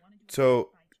wanna do So it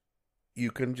by-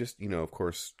 you can just, of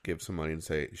course, give some money and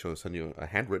say she'll send you a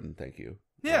handwritten thank you.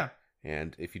 yeah.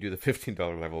 And if you do the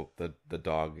 $15 level, the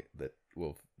dog that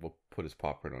will put his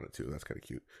paw print on it too. That's kind of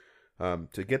cute.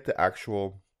 To get the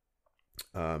actual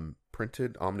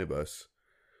printed omnibus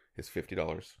is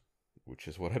 $50, which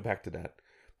is what I backed it at.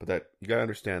 But that you gotta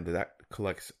understand that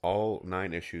collects all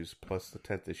 9 issues plus the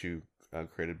 10th issue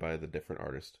created by the different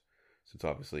artist, since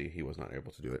obviously he was not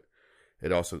able to do it.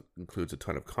 It also includes a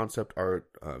ton of concept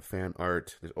art, fan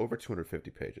art. There's over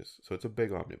 250 pages, so it's a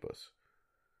big omnibus.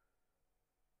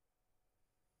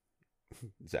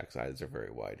 Zach's eyes are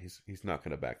very wide. He's not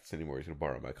going to back this anymore. He's going to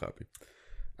borrow my copy.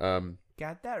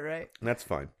 Got that right. And that's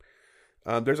fine.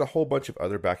 There's a whole bunch of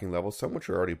other backing levels, some which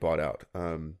are already bought out.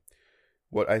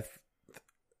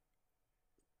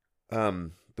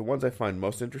 The ones I find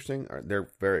most interesting they're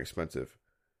very expensive.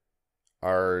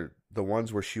 Are the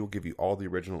ones where she will give you all the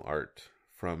original art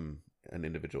from an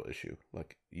individual issue.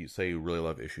 Like you say, you really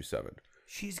love issue 7.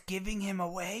 She's giving him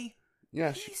away.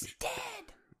 Yeah, He's dead.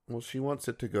 well, she wants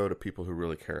it to go to people who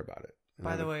really care about it. And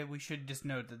By I the would- way, we should just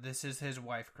note that this is his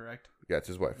wife, correct? Yeah, it's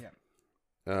his wife.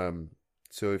 Yeah.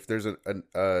 So if there's an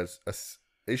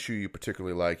issue you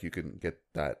particularly like, you can get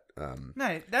that.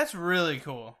 Nice. That's really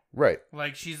cool. Right.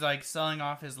 Like she's like selling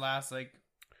off his last like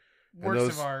And works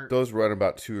those of art. those run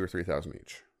about 2,000 or 3,000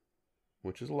 each,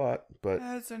 which is a lot. But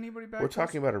Has anybody backed we're those?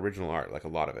 talking about original art, like a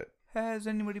lot of it. Has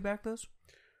anybody backed those?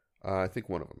 I think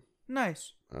one of them.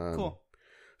 Nice. Cool.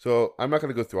 So I'm not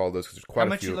going to go through all those because there's quite How a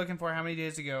much few. you looking for? How many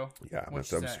days ago? Yeah, What'd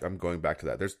so you say? I'm going back to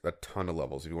that. There's a ton of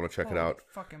levels. If you want to check it Holy out,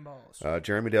 fucking balls.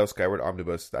 Jeremy Dale Skyward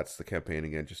Omnibus. That's the campaign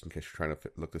again, just in case you're trying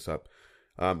to look this up.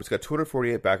 It's got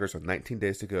 248 backers on 19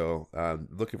 days to go.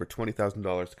 Looking for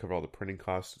 $20,000 to cover all the printing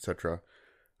costs, etc.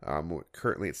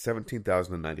 Currently it's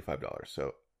 $17,095.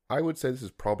 So I would say this is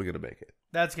probably going to make it.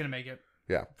 That's gonna make it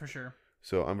Yeah. for sure.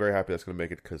 So I'm very happy that's going to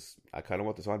make it because I kind of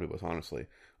want this omnibus, honestly.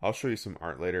 I'll show you some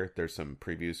art later. There's some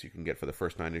previews you can get for the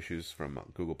first 9 issues from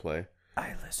Google Play.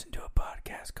 I listened to a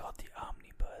podcast called The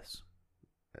Omnibus.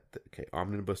 Okay,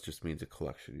 omnibus just means a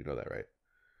collection. You know that, right?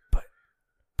 But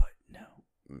no.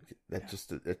 That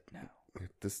just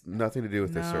this nothing to do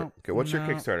with this, sir. Okay, what's your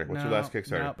Kickstarter? What's your last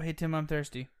Kickstarter? No. Hey Tim, I'm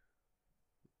thirsty.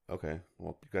 Okay,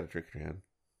 well you got a drink in your hand.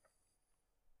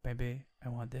 Baby, I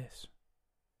want this.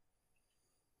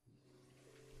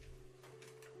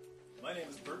 My name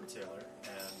is Burton Taylor,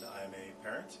 and I'm a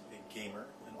parent, a gamer,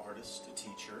 an artist, a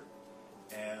teacher,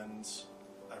 and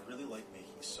I really like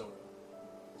making soda.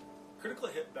 Critical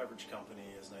Hit Beverage Company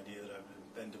is an idea that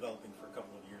I've been developing for a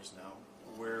couple of years now,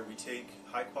 where we take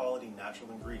high-quality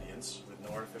natural ingredients with no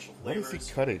artificial What flavors is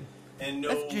he cutting? and no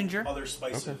That's ginger. other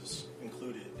spices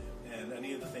included, and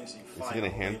any of the things that you Is find he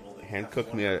gonna on the label that you hand have cook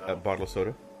to me wonder a about. bottle of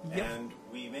soda? Yep. And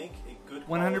we make a good 100%.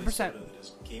 quality soda that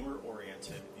is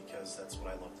gamer-oriented because that's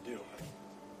what I love to do.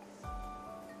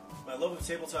 My love of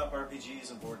tabletop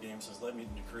RPGs and board games has led me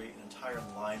to create an entire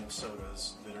line of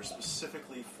sodas that are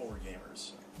specifically for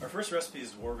gamers. Our first recipe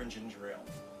is Dwarven Ginger Ale.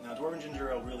 Now, Dwarven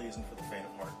Ginger Ale really isn't for the faint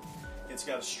of heart. It's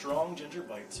got a strong ginger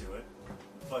bite to it,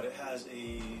 but it has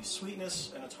a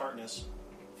sweetness and a tartness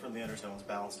from the undertones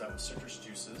balanced out with citrus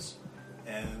juices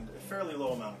and a fairly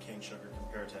low amount of cane sugar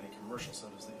compared to any commercial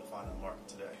sodas that you'll find on the market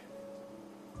today.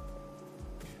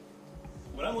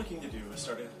 What I'm looking to do is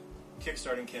start a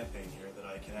Kickstarting campaign here that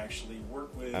I can actually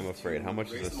work with. I'm afraid. to How much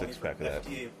is raise a the money six-pack for of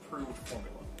that? FDA-approved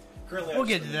formula. Currently, We'll I'm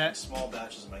get just to making that. small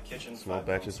batches in my kitchen. Small 5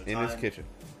 gallons batches at a in his time, kitchen.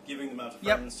 Giving them out to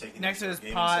Yep. friends, taking Next them to his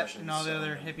gaming pot sessions, and all the selling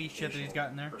other them hippie to shit that he's got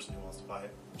in there. Person who wants to buy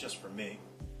it just for me.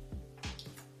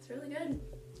 It's really good.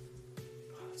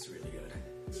 It's really good.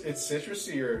 It's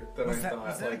citrusier than Was I that- thought.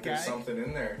 was that a Like there's guy? something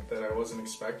in there that I wasn't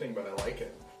expecting, but I like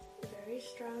it. Very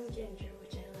strong ginger,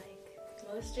 which I like.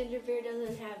 Most ginger beer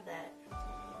doesn't have that.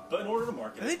 But in order to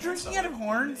market Are they it, drinking sell out it of in a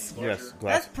horns? larger Yes,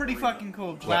 glass. That's pretty arena, fucking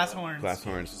cool. Glass horns. Glass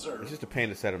horns. It's just a pain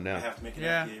to set them I down. have to make an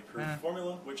Yeah, FDA-approved yeah.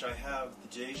 formula, which I have the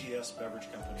JGS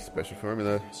Beverage Company. Special to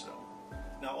formula. do so.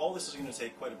 Now, all this is going to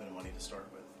take quite a bit of money to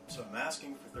start with, so I'm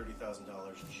asking for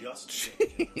 $30,000 just to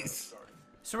get the Kickstarter started.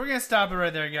 So we're gonna stop it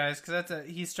right there, guys, because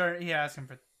he asked him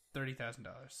for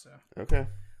 $30,000. So Okay.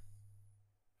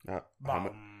 How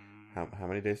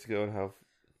many days to go and how?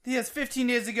 he has 15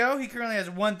 days to go. He currently has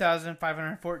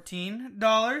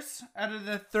 $1,514 out of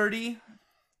the 30.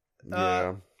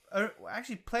 Yeah.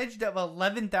 Actually, pledged of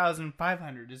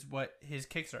 11,500 is what his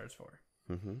Kickstarter is for.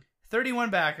 Mm-hmm.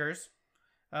 31 backers.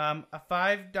 A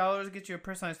 $5 gets you a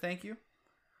personalized thank you.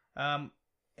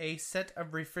 A set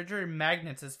of refrigerator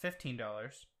magnets is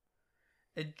 $15.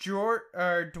 A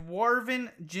Dwarven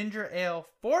Ginger Ale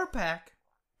 4-pack,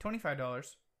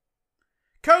 $25.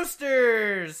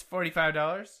 Coasters,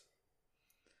 $45.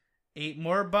 8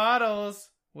 more bottles,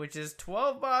 which is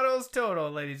 12 bottles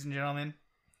total, ladies and gentlemen.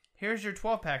 Here's your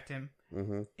 12-pack, Tim.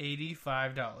 Mm-hmm.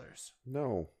 $85.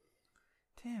 No.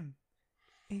 Tim,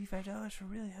 $85 for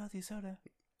really healthy soda.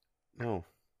 No.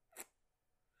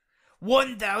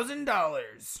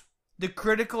 $1,000. The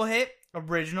Critical Hit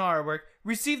original artwork.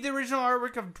 Receive the original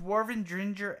artwork of Dwarven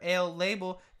Ginger Ale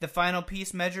label. The final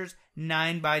piece measures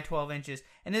 9 by 12 inches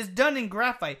and is done in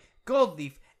graphite, gold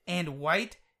leaf, and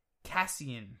white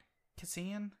Cassian.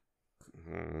 Cassian?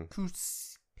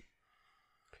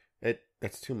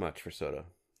 That's too much for soda.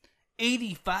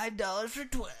 $85 for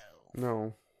 12.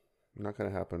 No. Not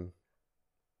gonna happen.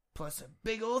 Plus a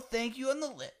big old thank you on the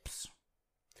lips.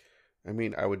 I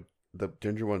mean, the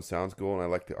ginger one sounds cool and I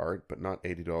like the art, but not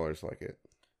 $80 like it.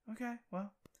 Okay,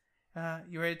 well.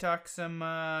 You ready to talk some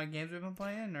games we've been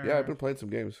playing? Or? Yeah, I've been playing some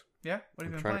games. Yeah? What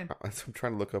have you been playing? I'm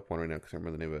trying to look up one right now because I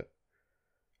remember the name of it.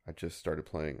 I just started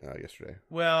playing yesterday.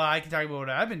 Well, I can talk about what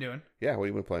I've been doing. Yeah, what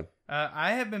have you been playing?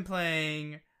 I have been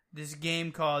playing this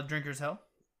game called Drinker's Hell.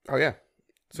 Oh, yeah.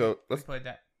 So, We played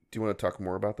that. do you want to talk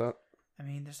more about that?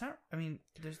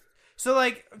 So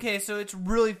it's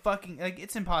really fucking,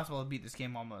 it's impossible to beat this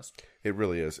game almost. It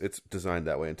really is. It's designed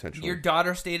that way intentionally. Your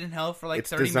daughter stayed in hell for like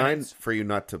it's 30 designed minutes. for you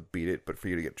not to beat it, but for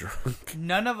you to get drunk.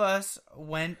 None of us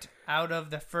went out of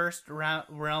the first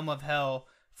realm of hell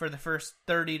for the first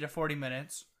 30 to 40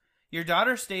 minutes. Your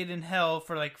daughter stayed in hell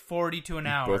for like 40 to an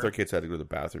hour. Both our kids had to go to the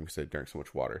bathroom because they drank so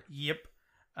much water. Yep.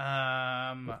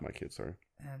 Both my kids, sorry.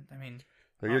 And, I mean...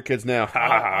 They're your kids now.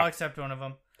 I'll accept one of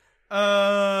them.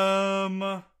 I'll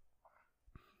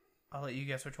let you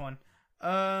guess which one.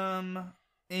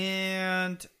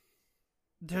 And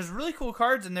there's really cool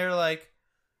cards in there. Like,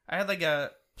 I had like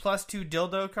a +2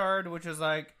 dildo card, which was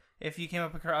like, if you came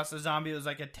up across a zombie, it was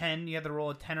like a 10. You had to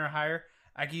roll a 10 or higher.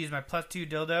 I could use my +2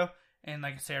 dildo, and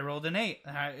like I say, I rolled an 8.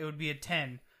 It would be a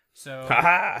 10. So,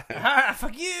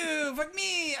 fuck you, fuck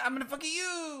me, I'm gonna fuck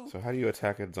you. So how do you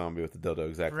attack a zombie with the dildo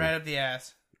exactly? Right up the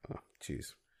ass. Oh,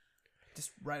 jeez.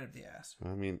 Just right up the ass. I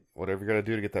mean, whatever you got to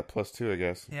do to get that +2, I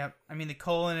guess. Yep. I mean, the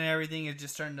colon and everything is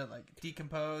just starting to like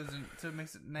decompose, and so it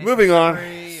makes it nice. Moving on.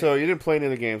 slippery. So you didn't play any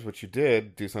of the games, but you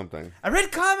did do something. I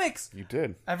read comics. You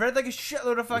did. I've read like a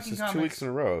shitload of fucking This is comics. 2 weeks in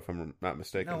a row, if I'm not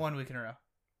mistaken. No, 1 week in a row.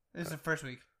 This is the first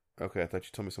week. Okay, I thought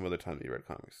you told me some other time that you read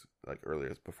comics, like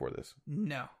earlier before this.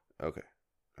 No. Okay.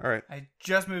 All right. I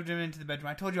just moved them into the bedroom.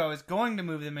 I told you I was going to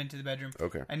move them into the bedroom.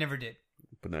 Okay. I never did.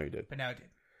 But now you did. But now I did.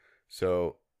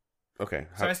 So, okay.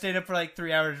 So I stayed up for like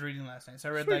 3 hours reading last night. So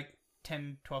I read Sweet. like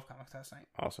 10, 12 comics last night.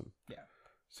 Awesome. Yeah.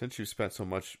 Since you spent so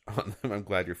much on them, I'm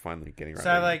glad you're finally getting around.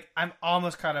 So to I'm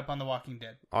almost caught up on The Walking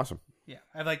Dead. Awesome. Yeah.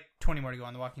 I have like 20 more to go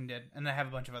on The Walking Dead. And I have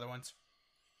a bunch of other ones.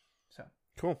 So.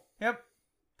 Cool. Yep.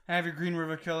 I have your Green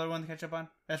River Killer one to catch up on.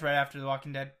 That's right after The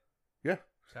Walking Dead. Yeah.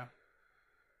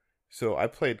 So I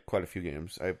played quite a few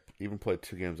games. I even played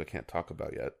 2 games I can't talk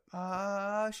about yet.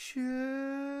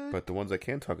 Shit. But the ones I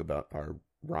can talk about are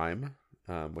Rhyme,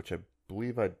 which I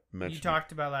believe I mentioned. You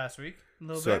talked about last week a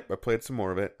little So bit. I played some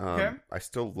more of it. Okay. I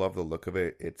still love the look of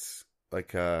it. It's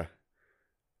like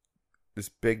this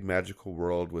big magical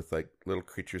world with like little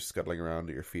creatures scuttling around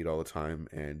at your feet all the time,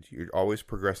 and you're always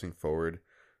progressing forward,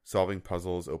 solving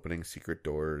puzzles, opening secret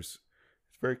doors.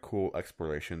 It's very cool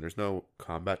exploration. There's no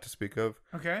combat to speak of.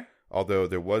 Okay. Although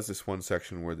there was this one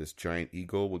section where this giant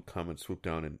eagle would come and swoop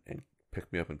down and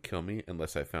pick me up and kill me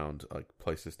unless I found like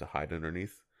places to hide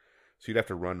underneath. So you'd have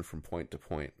to run from point to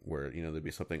point where, there'd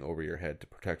be something over your head to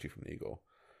protect you from the eagle.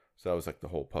 So that was like the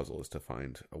whole puzzle, is to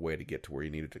find a way to get to where you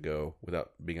needed to go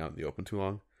without being out in the open too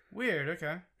long. Weird,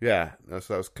 okay. Yeah, so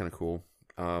that was kind of cool.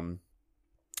 So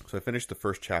I finished the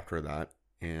first chapter of that,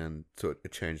 and so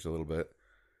it changed a little bit.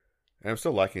 And I'm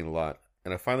still liking it a lot.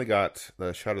 And I finally got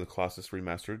the Shadow of the Colossus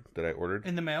remastered that I ordered.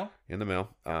 In the mail? In the mail.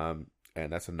 And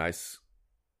that's a nice...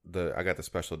 I got the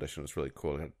special edition. It was really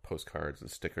cool. It had postcards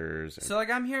and stickers. And... So,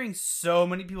 I'm hearing so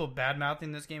many people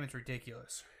bad-mouthing this game, it's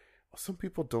ridiculous. Some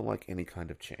people don't like any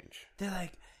kind of change. They're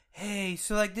like, hey,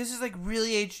 so, this is,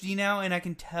 really HD now, and I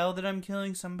can tell that I'm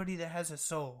killing somebody that has a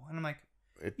soul. And I'm like,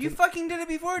 you fucking did it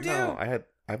before, too! No,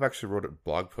 I've actually wrote a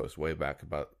blog post way back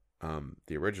about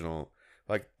the original...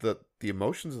 Like, the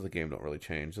emotions of the game don't really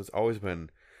change. It's always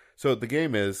been... So, the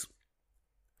game is...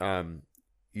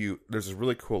 There's this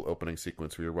really cool opening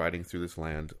sequence where you're riding through this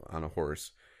land on a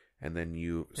horse, and then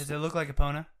you... Does it look like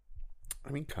Epona?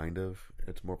 I mean, kind of.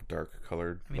 It's more dark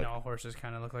colored. I mean, all horses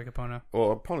kind of look like Epona.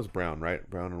 Well, Epona's brown, right?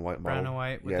 Brown and white model. Brown and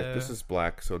white. With this is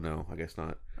black, so no, I guess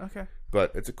not. Okay.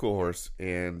 But it's a cool horse,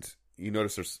 and you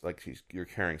notice there's, you're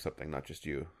carrying something, not just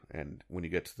you. And when you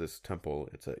get to this temple,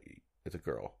 it's a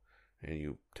girl. And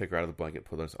you take her out of the blanket,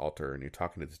 put her on this altar, and you're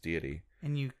talking to this deity.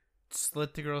 And you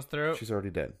slit the girl's throat? She's already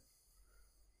dead.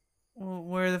 Well,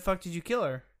 where the fuck did you kill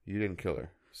her? You didn't kill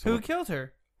her. Who killed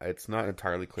her? It's not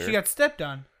entirely clear. She got stepped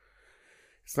on.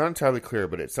 It's not entirely clear,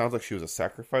 but it sounds like she was a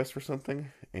sacrifice for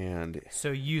something. And so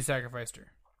you sacrificed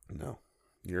her? No.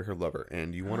 You're her lover,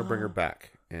 and you want to bring her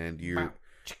back. And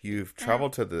you've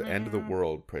traveled to the end of the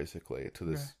world, basically,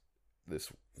 to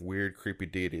this weird, creepy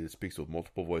deity that speaks with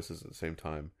multiple voices at the same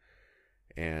time.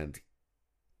 And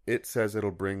it says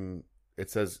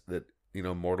that,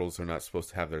 mortals are not supposed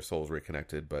to have their souls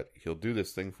reconnected, but he'll do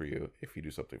this thing for you if you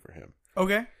do something for him.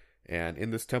 Okay. And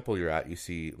in this temple you're at, you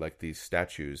see these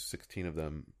statues, 16 of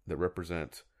them, that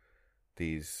represent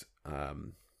these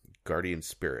guardian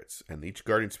spirits. And each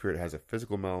guardian spirit has a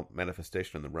physical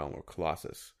manifestation in the realm, or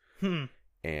Colossus.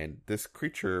 And this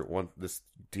creature, this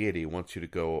deity, wants you to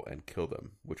go and kill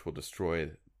them, which will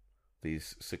destroy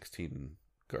these 16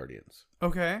 guardians.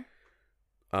 Okay.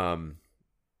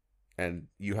 And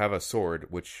you have a sword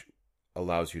which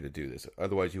allows you to do this.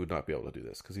 Otherwise, you would not be able to do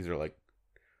this, because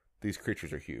these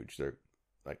creatures are huge. They're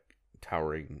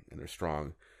towering and they're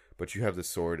strong. But you have this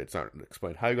sword. It's not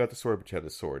explained how you got the sword, but you have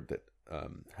this sword that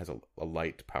has a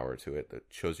light power to it that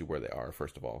shows you where they are,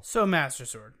 first of all. So Master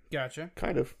Sword. Gotcha.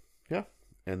 Kind of, yeah.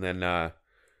 And then the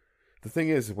thing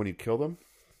is, when you kill them,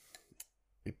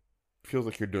 it feels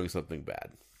like you're doing something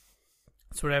bad.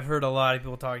 That's what I've heard a lot of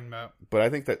people talking about. But I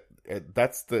think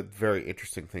that's the very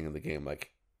interesting thing in the game.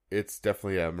 It's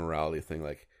definitely a morality thing.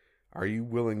 Are you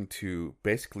willing to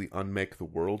basically unmake the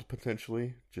world,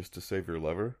 potentially, just to save your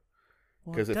lover?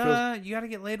 Because you gotta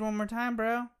get laid one more time,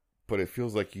 bro. But it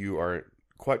feels like you are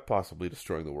quite possibly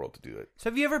destroying the world to do it. So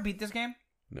have you ever beat this game?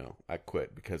 No, I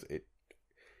quit because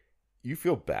you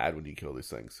feel bad when you kill these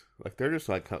things. They're just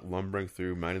lumbering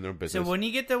through, minding their own business. So when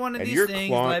you get to one of these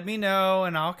things, let me know,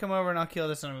 and I'll come over and I'll kill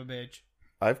this son of a bitch.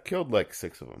 I've killed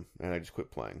 6 of them, and I just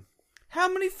quit playing.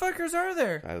 How many fuckers are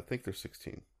there? I think there's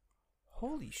 16.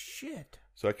 Holy shit.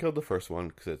 So I killed the first one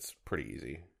because it's pretty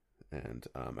easy. And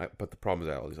but the problem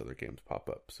is that all these other games pop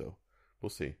up, so We'll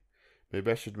see.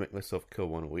 Maybe I should make myself kill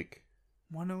one a week.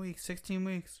 1 a week, 16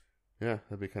 weeks. Yeah,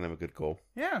 that'd be kind of a good goal.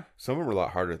 Yeah. Some of them are a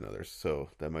lot harder than others, so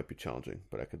that might be challenging,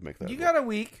 but I could make that. You got a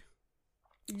week.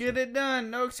 Get it done.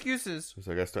 No excuses.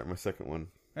 So I got to start my second one.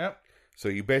 Yep. So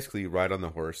you basically ride on the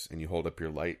horse and you hold up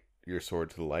your sword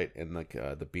to the light, and like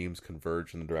the beams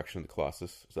converge in the direction of the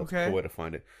Colossus. So that's a cool way to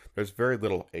find it. There's very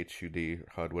little HUD,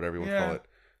 HUD, whatever you want to call it.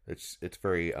 It's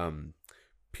very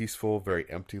peaceful, very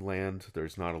empty land.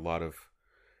 There's not a lot of.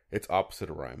 It's opposite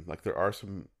of Rime. Like there are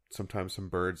sometimes some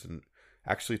birds, and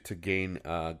actually to gain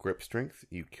grip strength,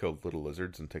 you kill little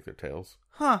lizards and take their tails.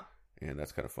 Huh. And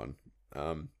that's kind of fun.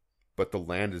 But the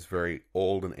land is very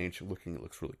old and ancient looking. It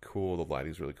looks really cool. The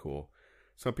lighting's really cool.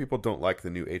 Some people don't like the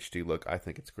new HD look. I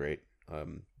think it's great.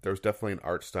 There's definitely an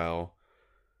art style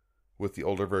with the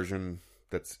older version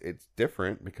it's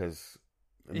different because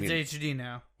it's HD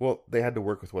now. Well, they had to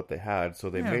work with what they had, so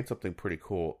they made something pretty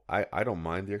cool. I don't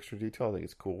mind the extra detail. I think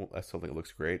it's cool. I still think it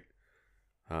looks great.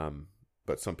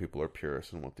 But some people are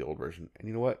purists and want the old version. And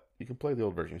you know what? You can play the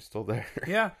old version. It's still there.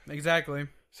 Yeah, exactly.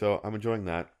 So I'm enjoying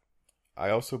that.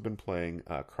 I also been playing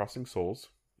Crossing Souls,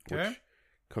 which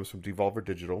comes from Devolver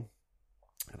Digital.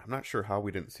 And I'm not sure how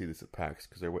we didn't see this at PAX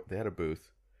because they had a booth.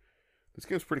 This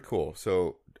game's pretty cool.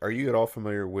 So are you at all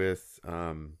familiar with...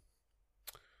 I'm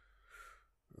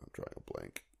drawing a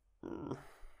blank.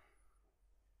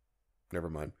 Never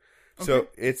mind. Okay. So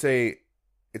it's a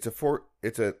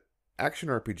action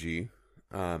RPG.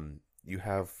 You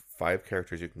have 5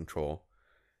 characters you can control,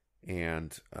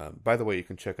 and by the way, you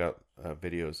can check out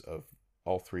videos of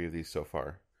all 3 of these so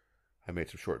far. I made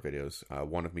some short videos.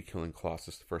 One of me killing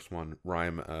Colossus, the first one.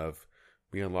 Rime of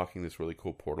me unlocking this really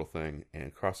cool portal thing,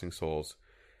 and Crossing Souls.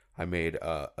 I made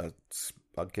a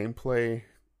gameplay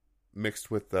mixed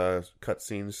with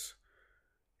cutscenes.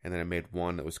 And then I made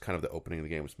one that was kind of the opening of the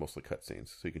game. It was mostly cutscenes,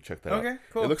 so you can check that out. Okay,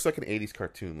 cool. It looks like an 80s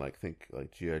cartoon, like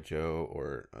G.I. Joe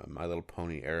or My Little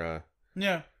Pony era.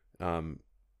 Yeah. And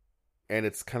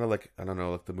it's kind of like, I don't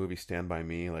know, like the movie Stand By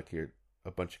Me, like you're a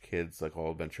bunch of kids like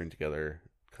all adventuring together.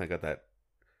 Kind of got that,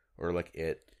 or like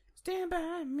It. Stand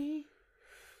By Me.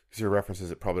 These are references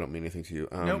that probably don't mean anything to you.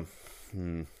 Nope.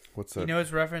 What's that? You know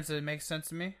his reference that makes sense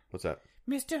to me? What's that?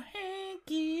 Mr.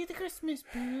 Hanky, the Christmas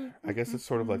Pooh. I guess it's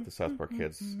sort of like the South Park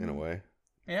Kids in a way.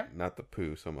 Yeah. Not the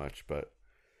Pooh so much, but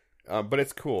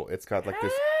it's cool. It's got like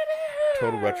this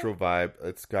total retro vibe.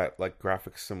 It's got like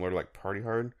graphics similar to like Party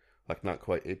Hard, like not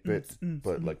quite 8-bit,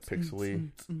 but like pixely.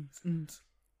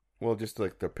 Well, just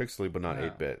like they're pixely, but not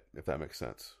 8-bit, if that makes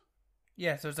sense.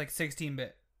 Yeah, so it's like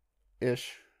 16-bit.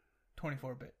 Ish.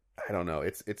 24-bit. I don't know.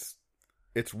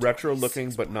 It's retro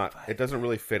looking, but not. It doesn't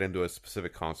really fit into a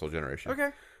specific console generation. Okay,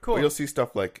 cool. But you'll see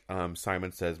stuff like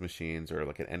Simon Says machines or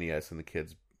like an NES in the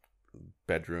kids'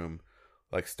 bedroom,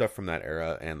 like stuff from that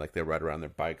era, and like they ride around their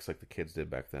bikes like the kids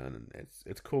did back then, and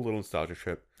it's a cool little nostalgia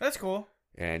trip. That's cool.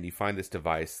 And you find this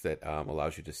device that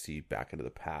allows you to see back into the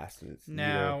past. And it's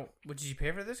now, did you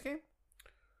pay for this game?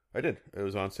 I did. It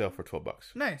was on sale for $12.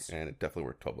 Nice. And it definitely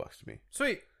worth $12 to me.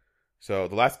 Sweet. So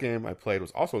the last game I played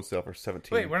was also on sale for $17.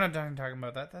 Wait, we're not done talking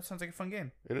about that. That sounds like a fun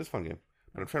game. It is a fun game.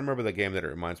 But I'm trying to remember the game that it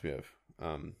reminds me of.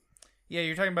 Yeah,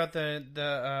 you're talking about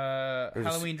the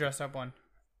Halloween dress up one.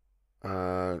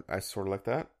 I sort of like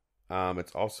that.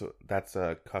 It's also that's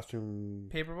a costume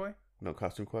Paperboy? No,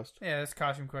 Costume Quest. Yeah, that's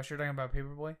Costume Quest. You're talking about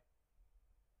Paperboy?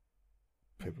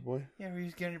 Paperboy? Yeah, where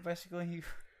you get on your bicycle and you...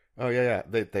 Oh, yeah.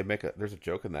 They make there's a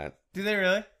joke in that. Do they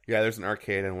really? Yeah, there's an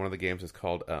arcade and one of the games is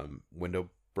called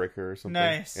Window Breaker or something.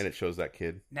 Nice. And it shows that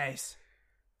kid. Nice.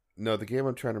 No, the game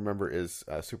I'm trying to remember is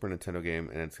a Super Nintendo game,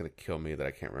 and it's going to kill me that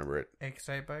I can't remember it.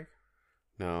 Excite Bike?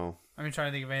 No. I'm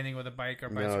trying to think of anything with a bike or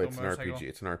bicycle. No, it's motorcycle. an RPG.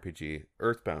 It's an RPG.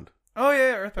 Earthbound. Oh,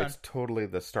 yeah, Earthbound. It's totally,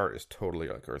 the start is totally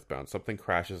like Earthbound. Something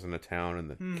crashes in a town, and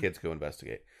the kids go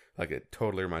investigate. Like, it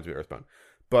totally reminds me of Earthbound.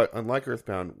 But unlike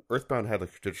Earthbound had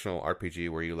like a traditional RPG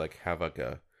where you like have like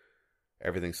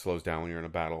everything slows down when you're in a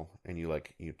battle, and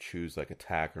you choose like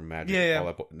attack or magic. Yeah. All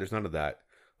that. There's none of that.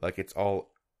 Like, it's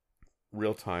all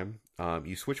real time.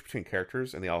 You switch between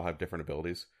characters, and they all have different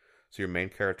abilities. So your main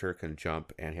character can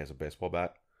jump, and he has a baseball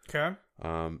bat. Okay.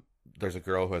 There's a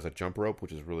girl who has a jump rope,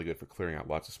 which is really good for clearing out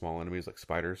lots of small enemies like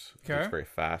spiders. Okay. It's very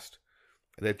fast.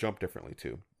 They jump differently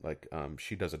too. Like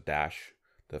she does a dash.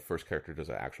 The first character does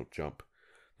an actual jump.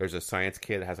 There's a science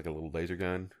kid that has like a little laser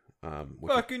gun.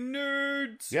 Fucking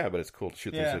nerds! Yeah, but it's cool to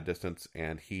shoot things at a distance.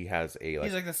 And he has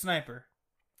he's like the sniper.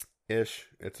 Ish.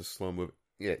 It's a slow move.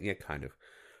 Yeah, kind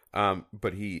of.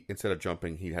 But he, instead of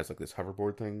jumping, he has like this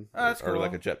hoverboard thing. Oh, that's or cool.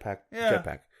 like a jetpack. Yeah.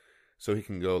 Jetpack. So he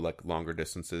can go like longer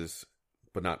distances,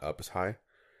 but not up as high.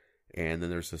 And then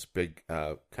there's this big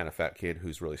kind of fat kid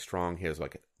who's really strong. He has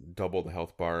like double the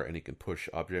health bar, and he can push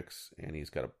objects, and he's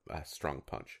got a strong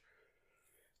punch.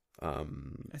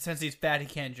 And since he's fat, he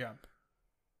can't jump.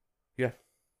 Yeah,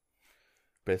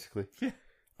 basically. Yeah.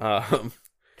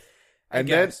 And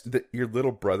then your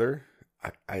little brother,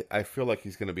 I feel like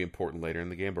he's going to be important later in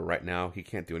the game, but right now he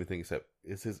can't do anything except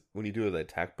when you do the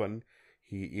attack button,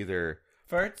 he either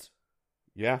farts.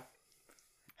 Yeah.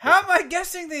 How am I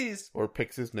guessing these? Or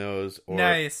picks his nose, or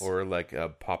nice. Or like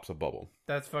pops a bubble.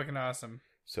 That's fucking awesome.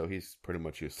 So he's pretty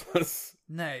much useless.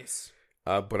 Nice.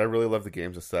 But I really love the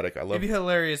game's aesthetic. It'd be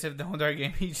hilarious if the whole entire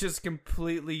game he's just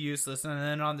completely useless, and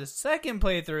then on the second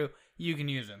playthrough you can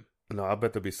use him. No, I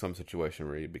bet there'll be some situation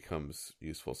where he becomes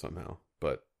useful somehow.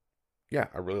 But yeah,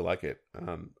 I really like it.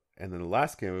 And then the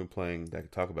last game I've been playing that I can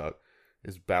talk about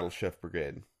is Battle Chef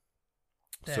Brigade.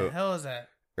 The hell is that?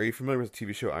 Are you familiar with the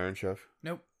TV show Iron Chef?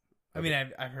 Nope. I mean,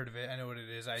 I've heard of it. I know what it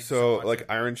is.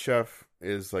 Iron Chef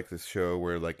is like this show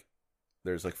where like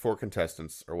there's like 4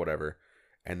 contestants or whatever,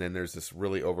 and then there's this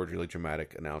really overly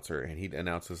dramatic announcer, and he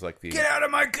announces like "Get out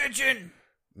of my kitchen!"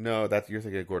 No, you're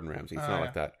thinking of Gordon Ramsay. It's not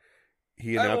like that.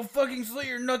 I will fucking slit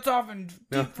your nuts off and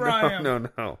deep fry them.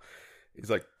 No. He's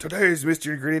like, today's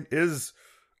mystery ingredient is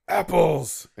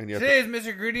apples, and today's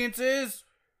mystery ingredient is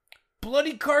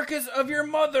bloody carcass of your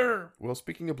mother. Well,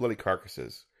 speaking of bloody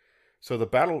carcasses. So the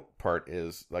battle part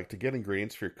is, like, to get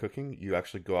ingredients for your cooking, you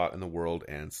actually go out in the world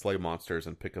and slay monsters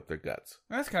and pick up their guts.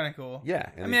 That's kind of cool. Yeah.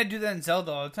 I mean, I do that in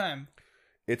Zelda all the time.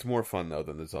 It's more fun, though,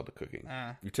 than the Zelda cooking.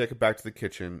 You take it back to the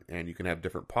kitchen, and you can have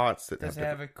different pots. Does it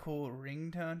have a cool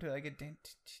ringtone to it? Like a...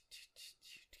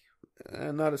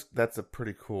 That's a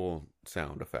pretty cool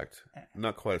sound effect.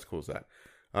 Not quite as cool as that.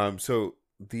 So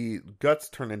the guts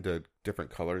turn into different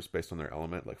colors based on their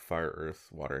element, like fire, earth,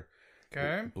 water.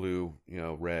 Okay. Blue,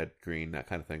 red, green, that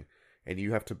kind of thing. And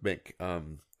you have to make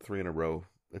 3 in a row.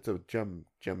 It's a gem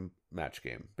match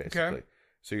game, basically. Okay.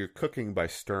 So you're cooking by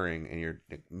stirring, and you're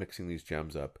mixing these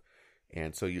gems up.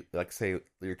 And so you, like, say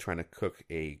you're trying to cook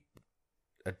a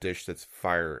dish that's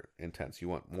fire intense. You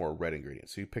want more red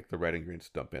ingredients. So you pick the red ingredients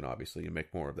to dump in, obviously. You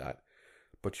make more of that.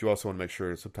 But you also want to make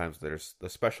sure sometimes there's a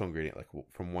special ingredient, like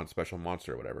from one special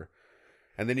monster or whatever.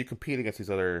 And then you compete against these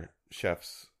other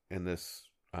chefs in this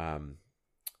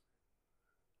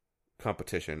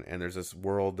competition, and there's this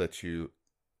world the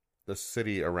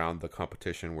city around the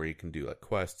competition where you can do like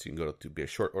quests. You can go to be a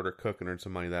short order cook and earn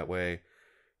some money that way.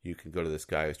 You can go to this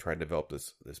guy who's trying to develop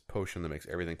this potion that makes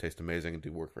everything taste amazing and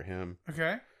do work for him.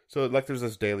 Okay. So like there's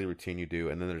this daily routine you do,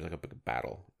 and then there's like a big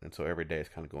battle, and so every day is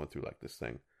kind of going through like this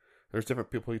thing. There's different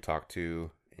people you talk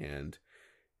to, and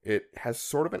it has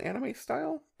sort of an anime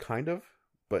style, kind of,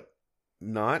 but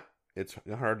not. It's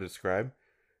hard to describe.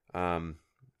 Are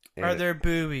there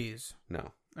boobies?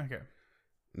 No. Okay.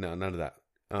 No, none of that.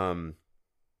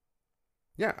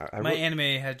 Yeah. My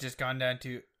anime has just gone down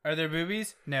to, are there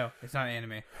boobies? No, it's not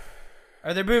anime.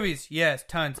 Are there boobies? Yes,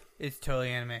 tons. It's totally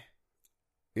anime.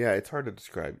 Yeah, it's hard to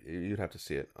describe. You'd have to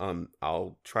see it.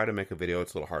 I'll try to make a video.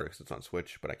 It's a little harder because it's on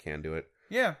Switch, but I can do it.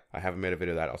 Yeah. I haven't made a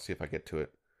video of that. I'll see if I get to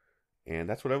it. And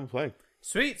that's what I've been playing.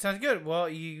 Sweet. Sounds good. Well,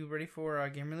 you ready for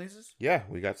game releases? Yeah,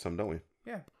 we got some, don't we?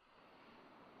 Yeah.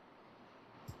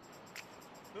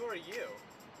 Who are you?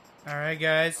 Alright,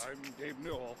 guys. I'm Gabe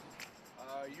Newell.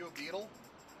 You a beetle?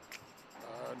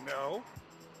 No.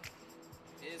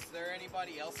 Is there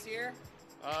anybody else here?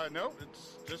 No,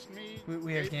 it's just me.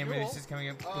 We have game releases coming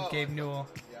up with Gabe Newell.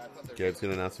 Yeah, I thought there Gabe's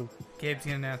gonna announce them? Gabe's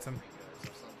gonna announce them.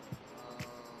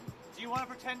 Do you want to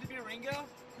pretend to be Ringo?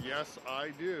 Yes, I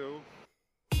do.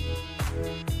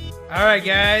 Alright,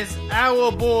 guys.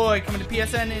 Owl Boy coming to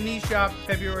PSN and eShop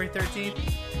February 13th.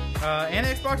 And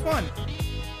Xbox One.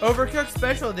 Overcooked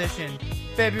Special Edition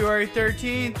February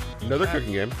 13th. Another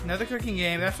cooking game. Another cooking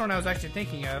game. That's one I was actually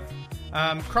thinking of.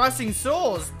 Crossing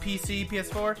Souls, PC,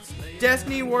 PS4.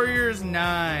 Destiny Warriors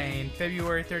 9,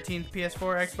 February 13th,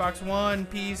 PS4, Xbox One,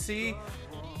 PC.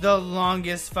 The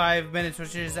Longest 5 Minutes,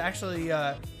 which is actually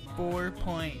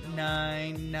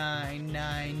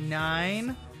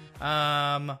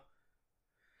 4.9999.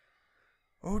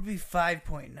 What would be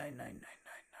 5.9999?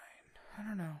 I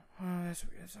don't know.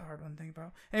 That's a hard one to think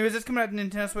about. Anyways, it's coming out to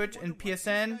Nintendo Switch and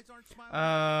PSN.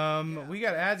 We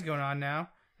got ads going on now.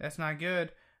 That's not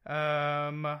good.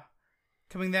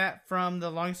 Coming that from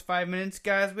The Longest 5 Minutes,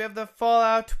 guys. We have the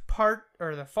Fall Part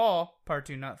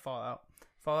 2, not Fallout.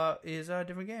 Fallout is a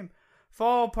different game.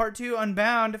 Fall Part 2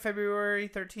 Unbound, February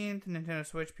 13th, Nintendo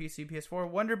Switch, PC, PS4.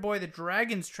 Wonder Boy The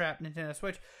Dragon's Trap, Nintendo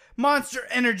Switch. Monster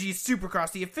Energy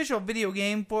Supercross, the official video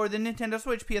game for the Nintendo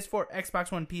Switch, PS4,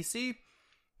 Xbox One, PC.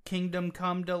 Kingdom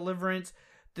Come Deliverance,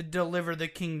 Deliver the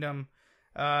Kingdom.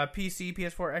 PC,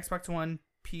 PS4, Xbox One,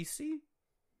 PC.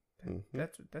 Mm-hmm.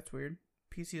 That's weird.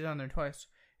 PC's on there twice.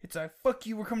 It's like, fuck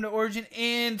you, we're coming to Origin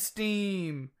and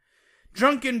Steam.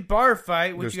 Drunken Bar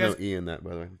Fight, which There's you guys... no E in that,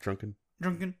 by the way.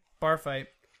 Drunken Bar Fight,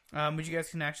 which you guys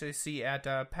can actually see at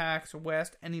PAX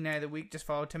West any night of the week. Just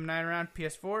follow Tim and I around,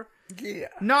 PS4. Yeah.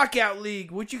 Knockout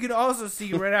League, which you can also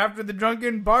see right after the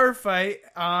Drunken Bar Fight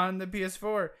on the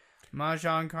PS4.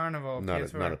 Mahjong Carnival,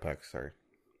 PS4. Not a PAX, sorry.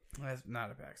 That's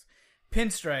not a PAX.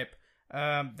 Pinstripe,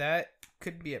 that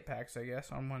could be at PAX, I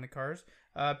guess, on one of the cars.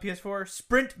 PS4,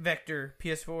 Sprint Vector,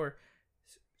 PS4.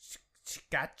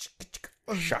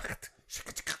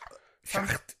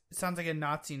 Sounds like a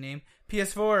Nazi name.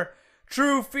 PS4,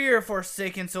 True Fear,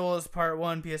 Forsaken Souls Part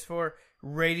 1, PS4.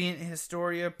 Radiant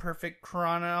Historia, Perfect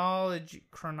Chronology,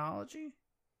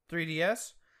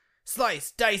 3DS.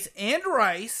 Slice, Dice, and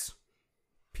Rice,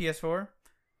 PS4.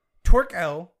 Torque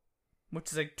L,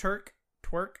 which is like Torquel.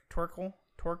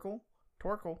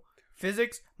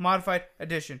 Physics, Modified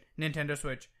Edition, Nintendo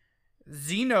Switch.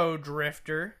 Xeno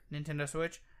Drifter, Nintendo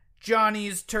Switch.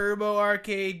 Johnny's Turbo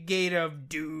Arcade Gate of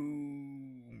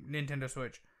Doom, Nintendo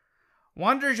Switch.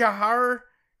 Wander Jahar,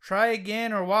 Try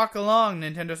Again or Walk Along,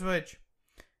 Nintendo Switch.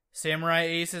 Samurai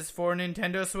Aces for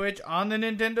Nintendo Switch on the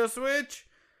Nintendo Switch.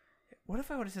 What if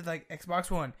I would have said like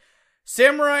Xbox One?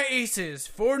 Samurai Aces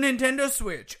for Nintendo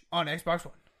Switch on Xbox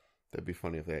One. That'd be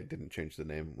funny if they didn't change the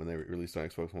name when they released on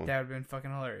Xbox One. That would have been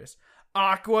fucking hilarious.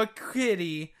 Aqua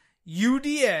Kitty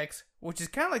UDX, which is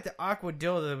kind of like the Aqua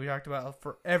Dildo that we talked about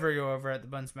forever ago over at the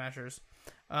Bun Smashers.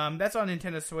 That's on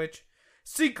Nintendo Switch.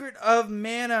 Secret of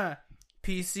Mana,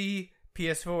 PC,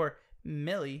 PS4.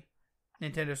 Millie,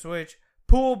 Nintendo Switch.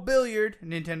 Pool Billiard,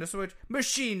 Nintendo Switch.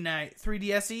 Machine Knight,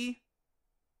 3DSe.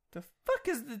 The fuck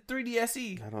is the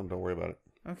 3DSe? Don't worry about it.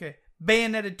 Okay.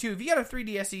 Bayonetta 2. If you got a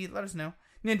 3DSe, let us know.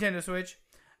 Nintendo Switch.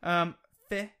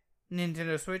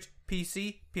 Nintendo Switch,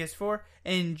 PC, PS4,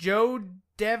 and Joe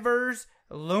Devers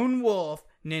Lone Wolf,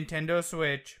 Nintendo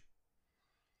Switch.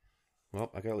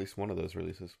 Well, I got at least one of those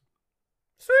releases.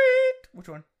 Sweet! Which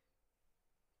one?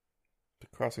 The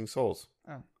Crossing Souls.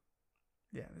 Oh.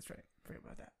 Yeah, that's right. Forget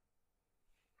about that.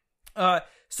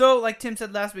 So, like Tim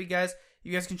said last week, guys,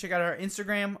 you guys can check out our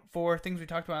Instagram for things we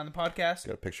talked about on the podcast.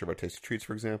 Got a picture of our tasty treats,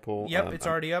 for example. Yep, it's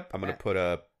already up. I'm going to put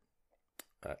at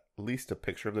least a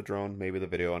picture of the drone, maybe the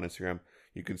video on Instagram.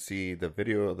 You can see the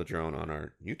video of the drone on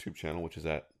our YouTube channel, which is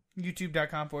at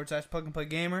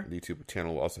youtube.com/plug-and-play-gamer. The YouTube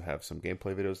channel will also have some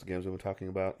gameplay videos of the games we've been talking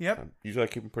about. Yep. Usually I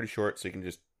keep them pretty short, so you can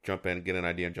just jump in, get an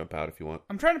idea, and jump out if you want.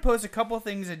 I'm trying to post a couple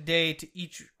things a day to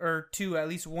each, or to at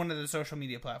least one of the social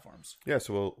media platforms. Yeah,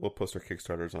 so we'll post our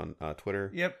Kickstarters on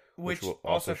Twitter. Yep, which will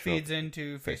also feeds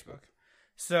into Facebook.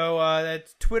 So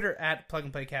that's Twitter at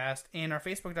plug-and-play-cast and our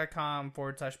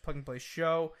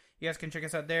facebook.com/plug-and-play-show. You guys can check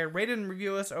us out there. Rate and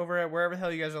review us over at wherever the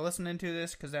hell you guys are listening to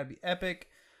this, because that'd be epic.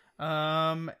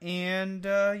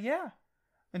 Yeah.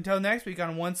 Until next week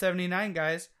on 179,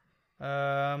 guys.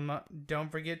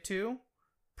 Don't forget to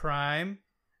prime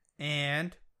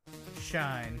and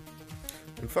shine.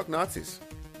 And fuck Nazis.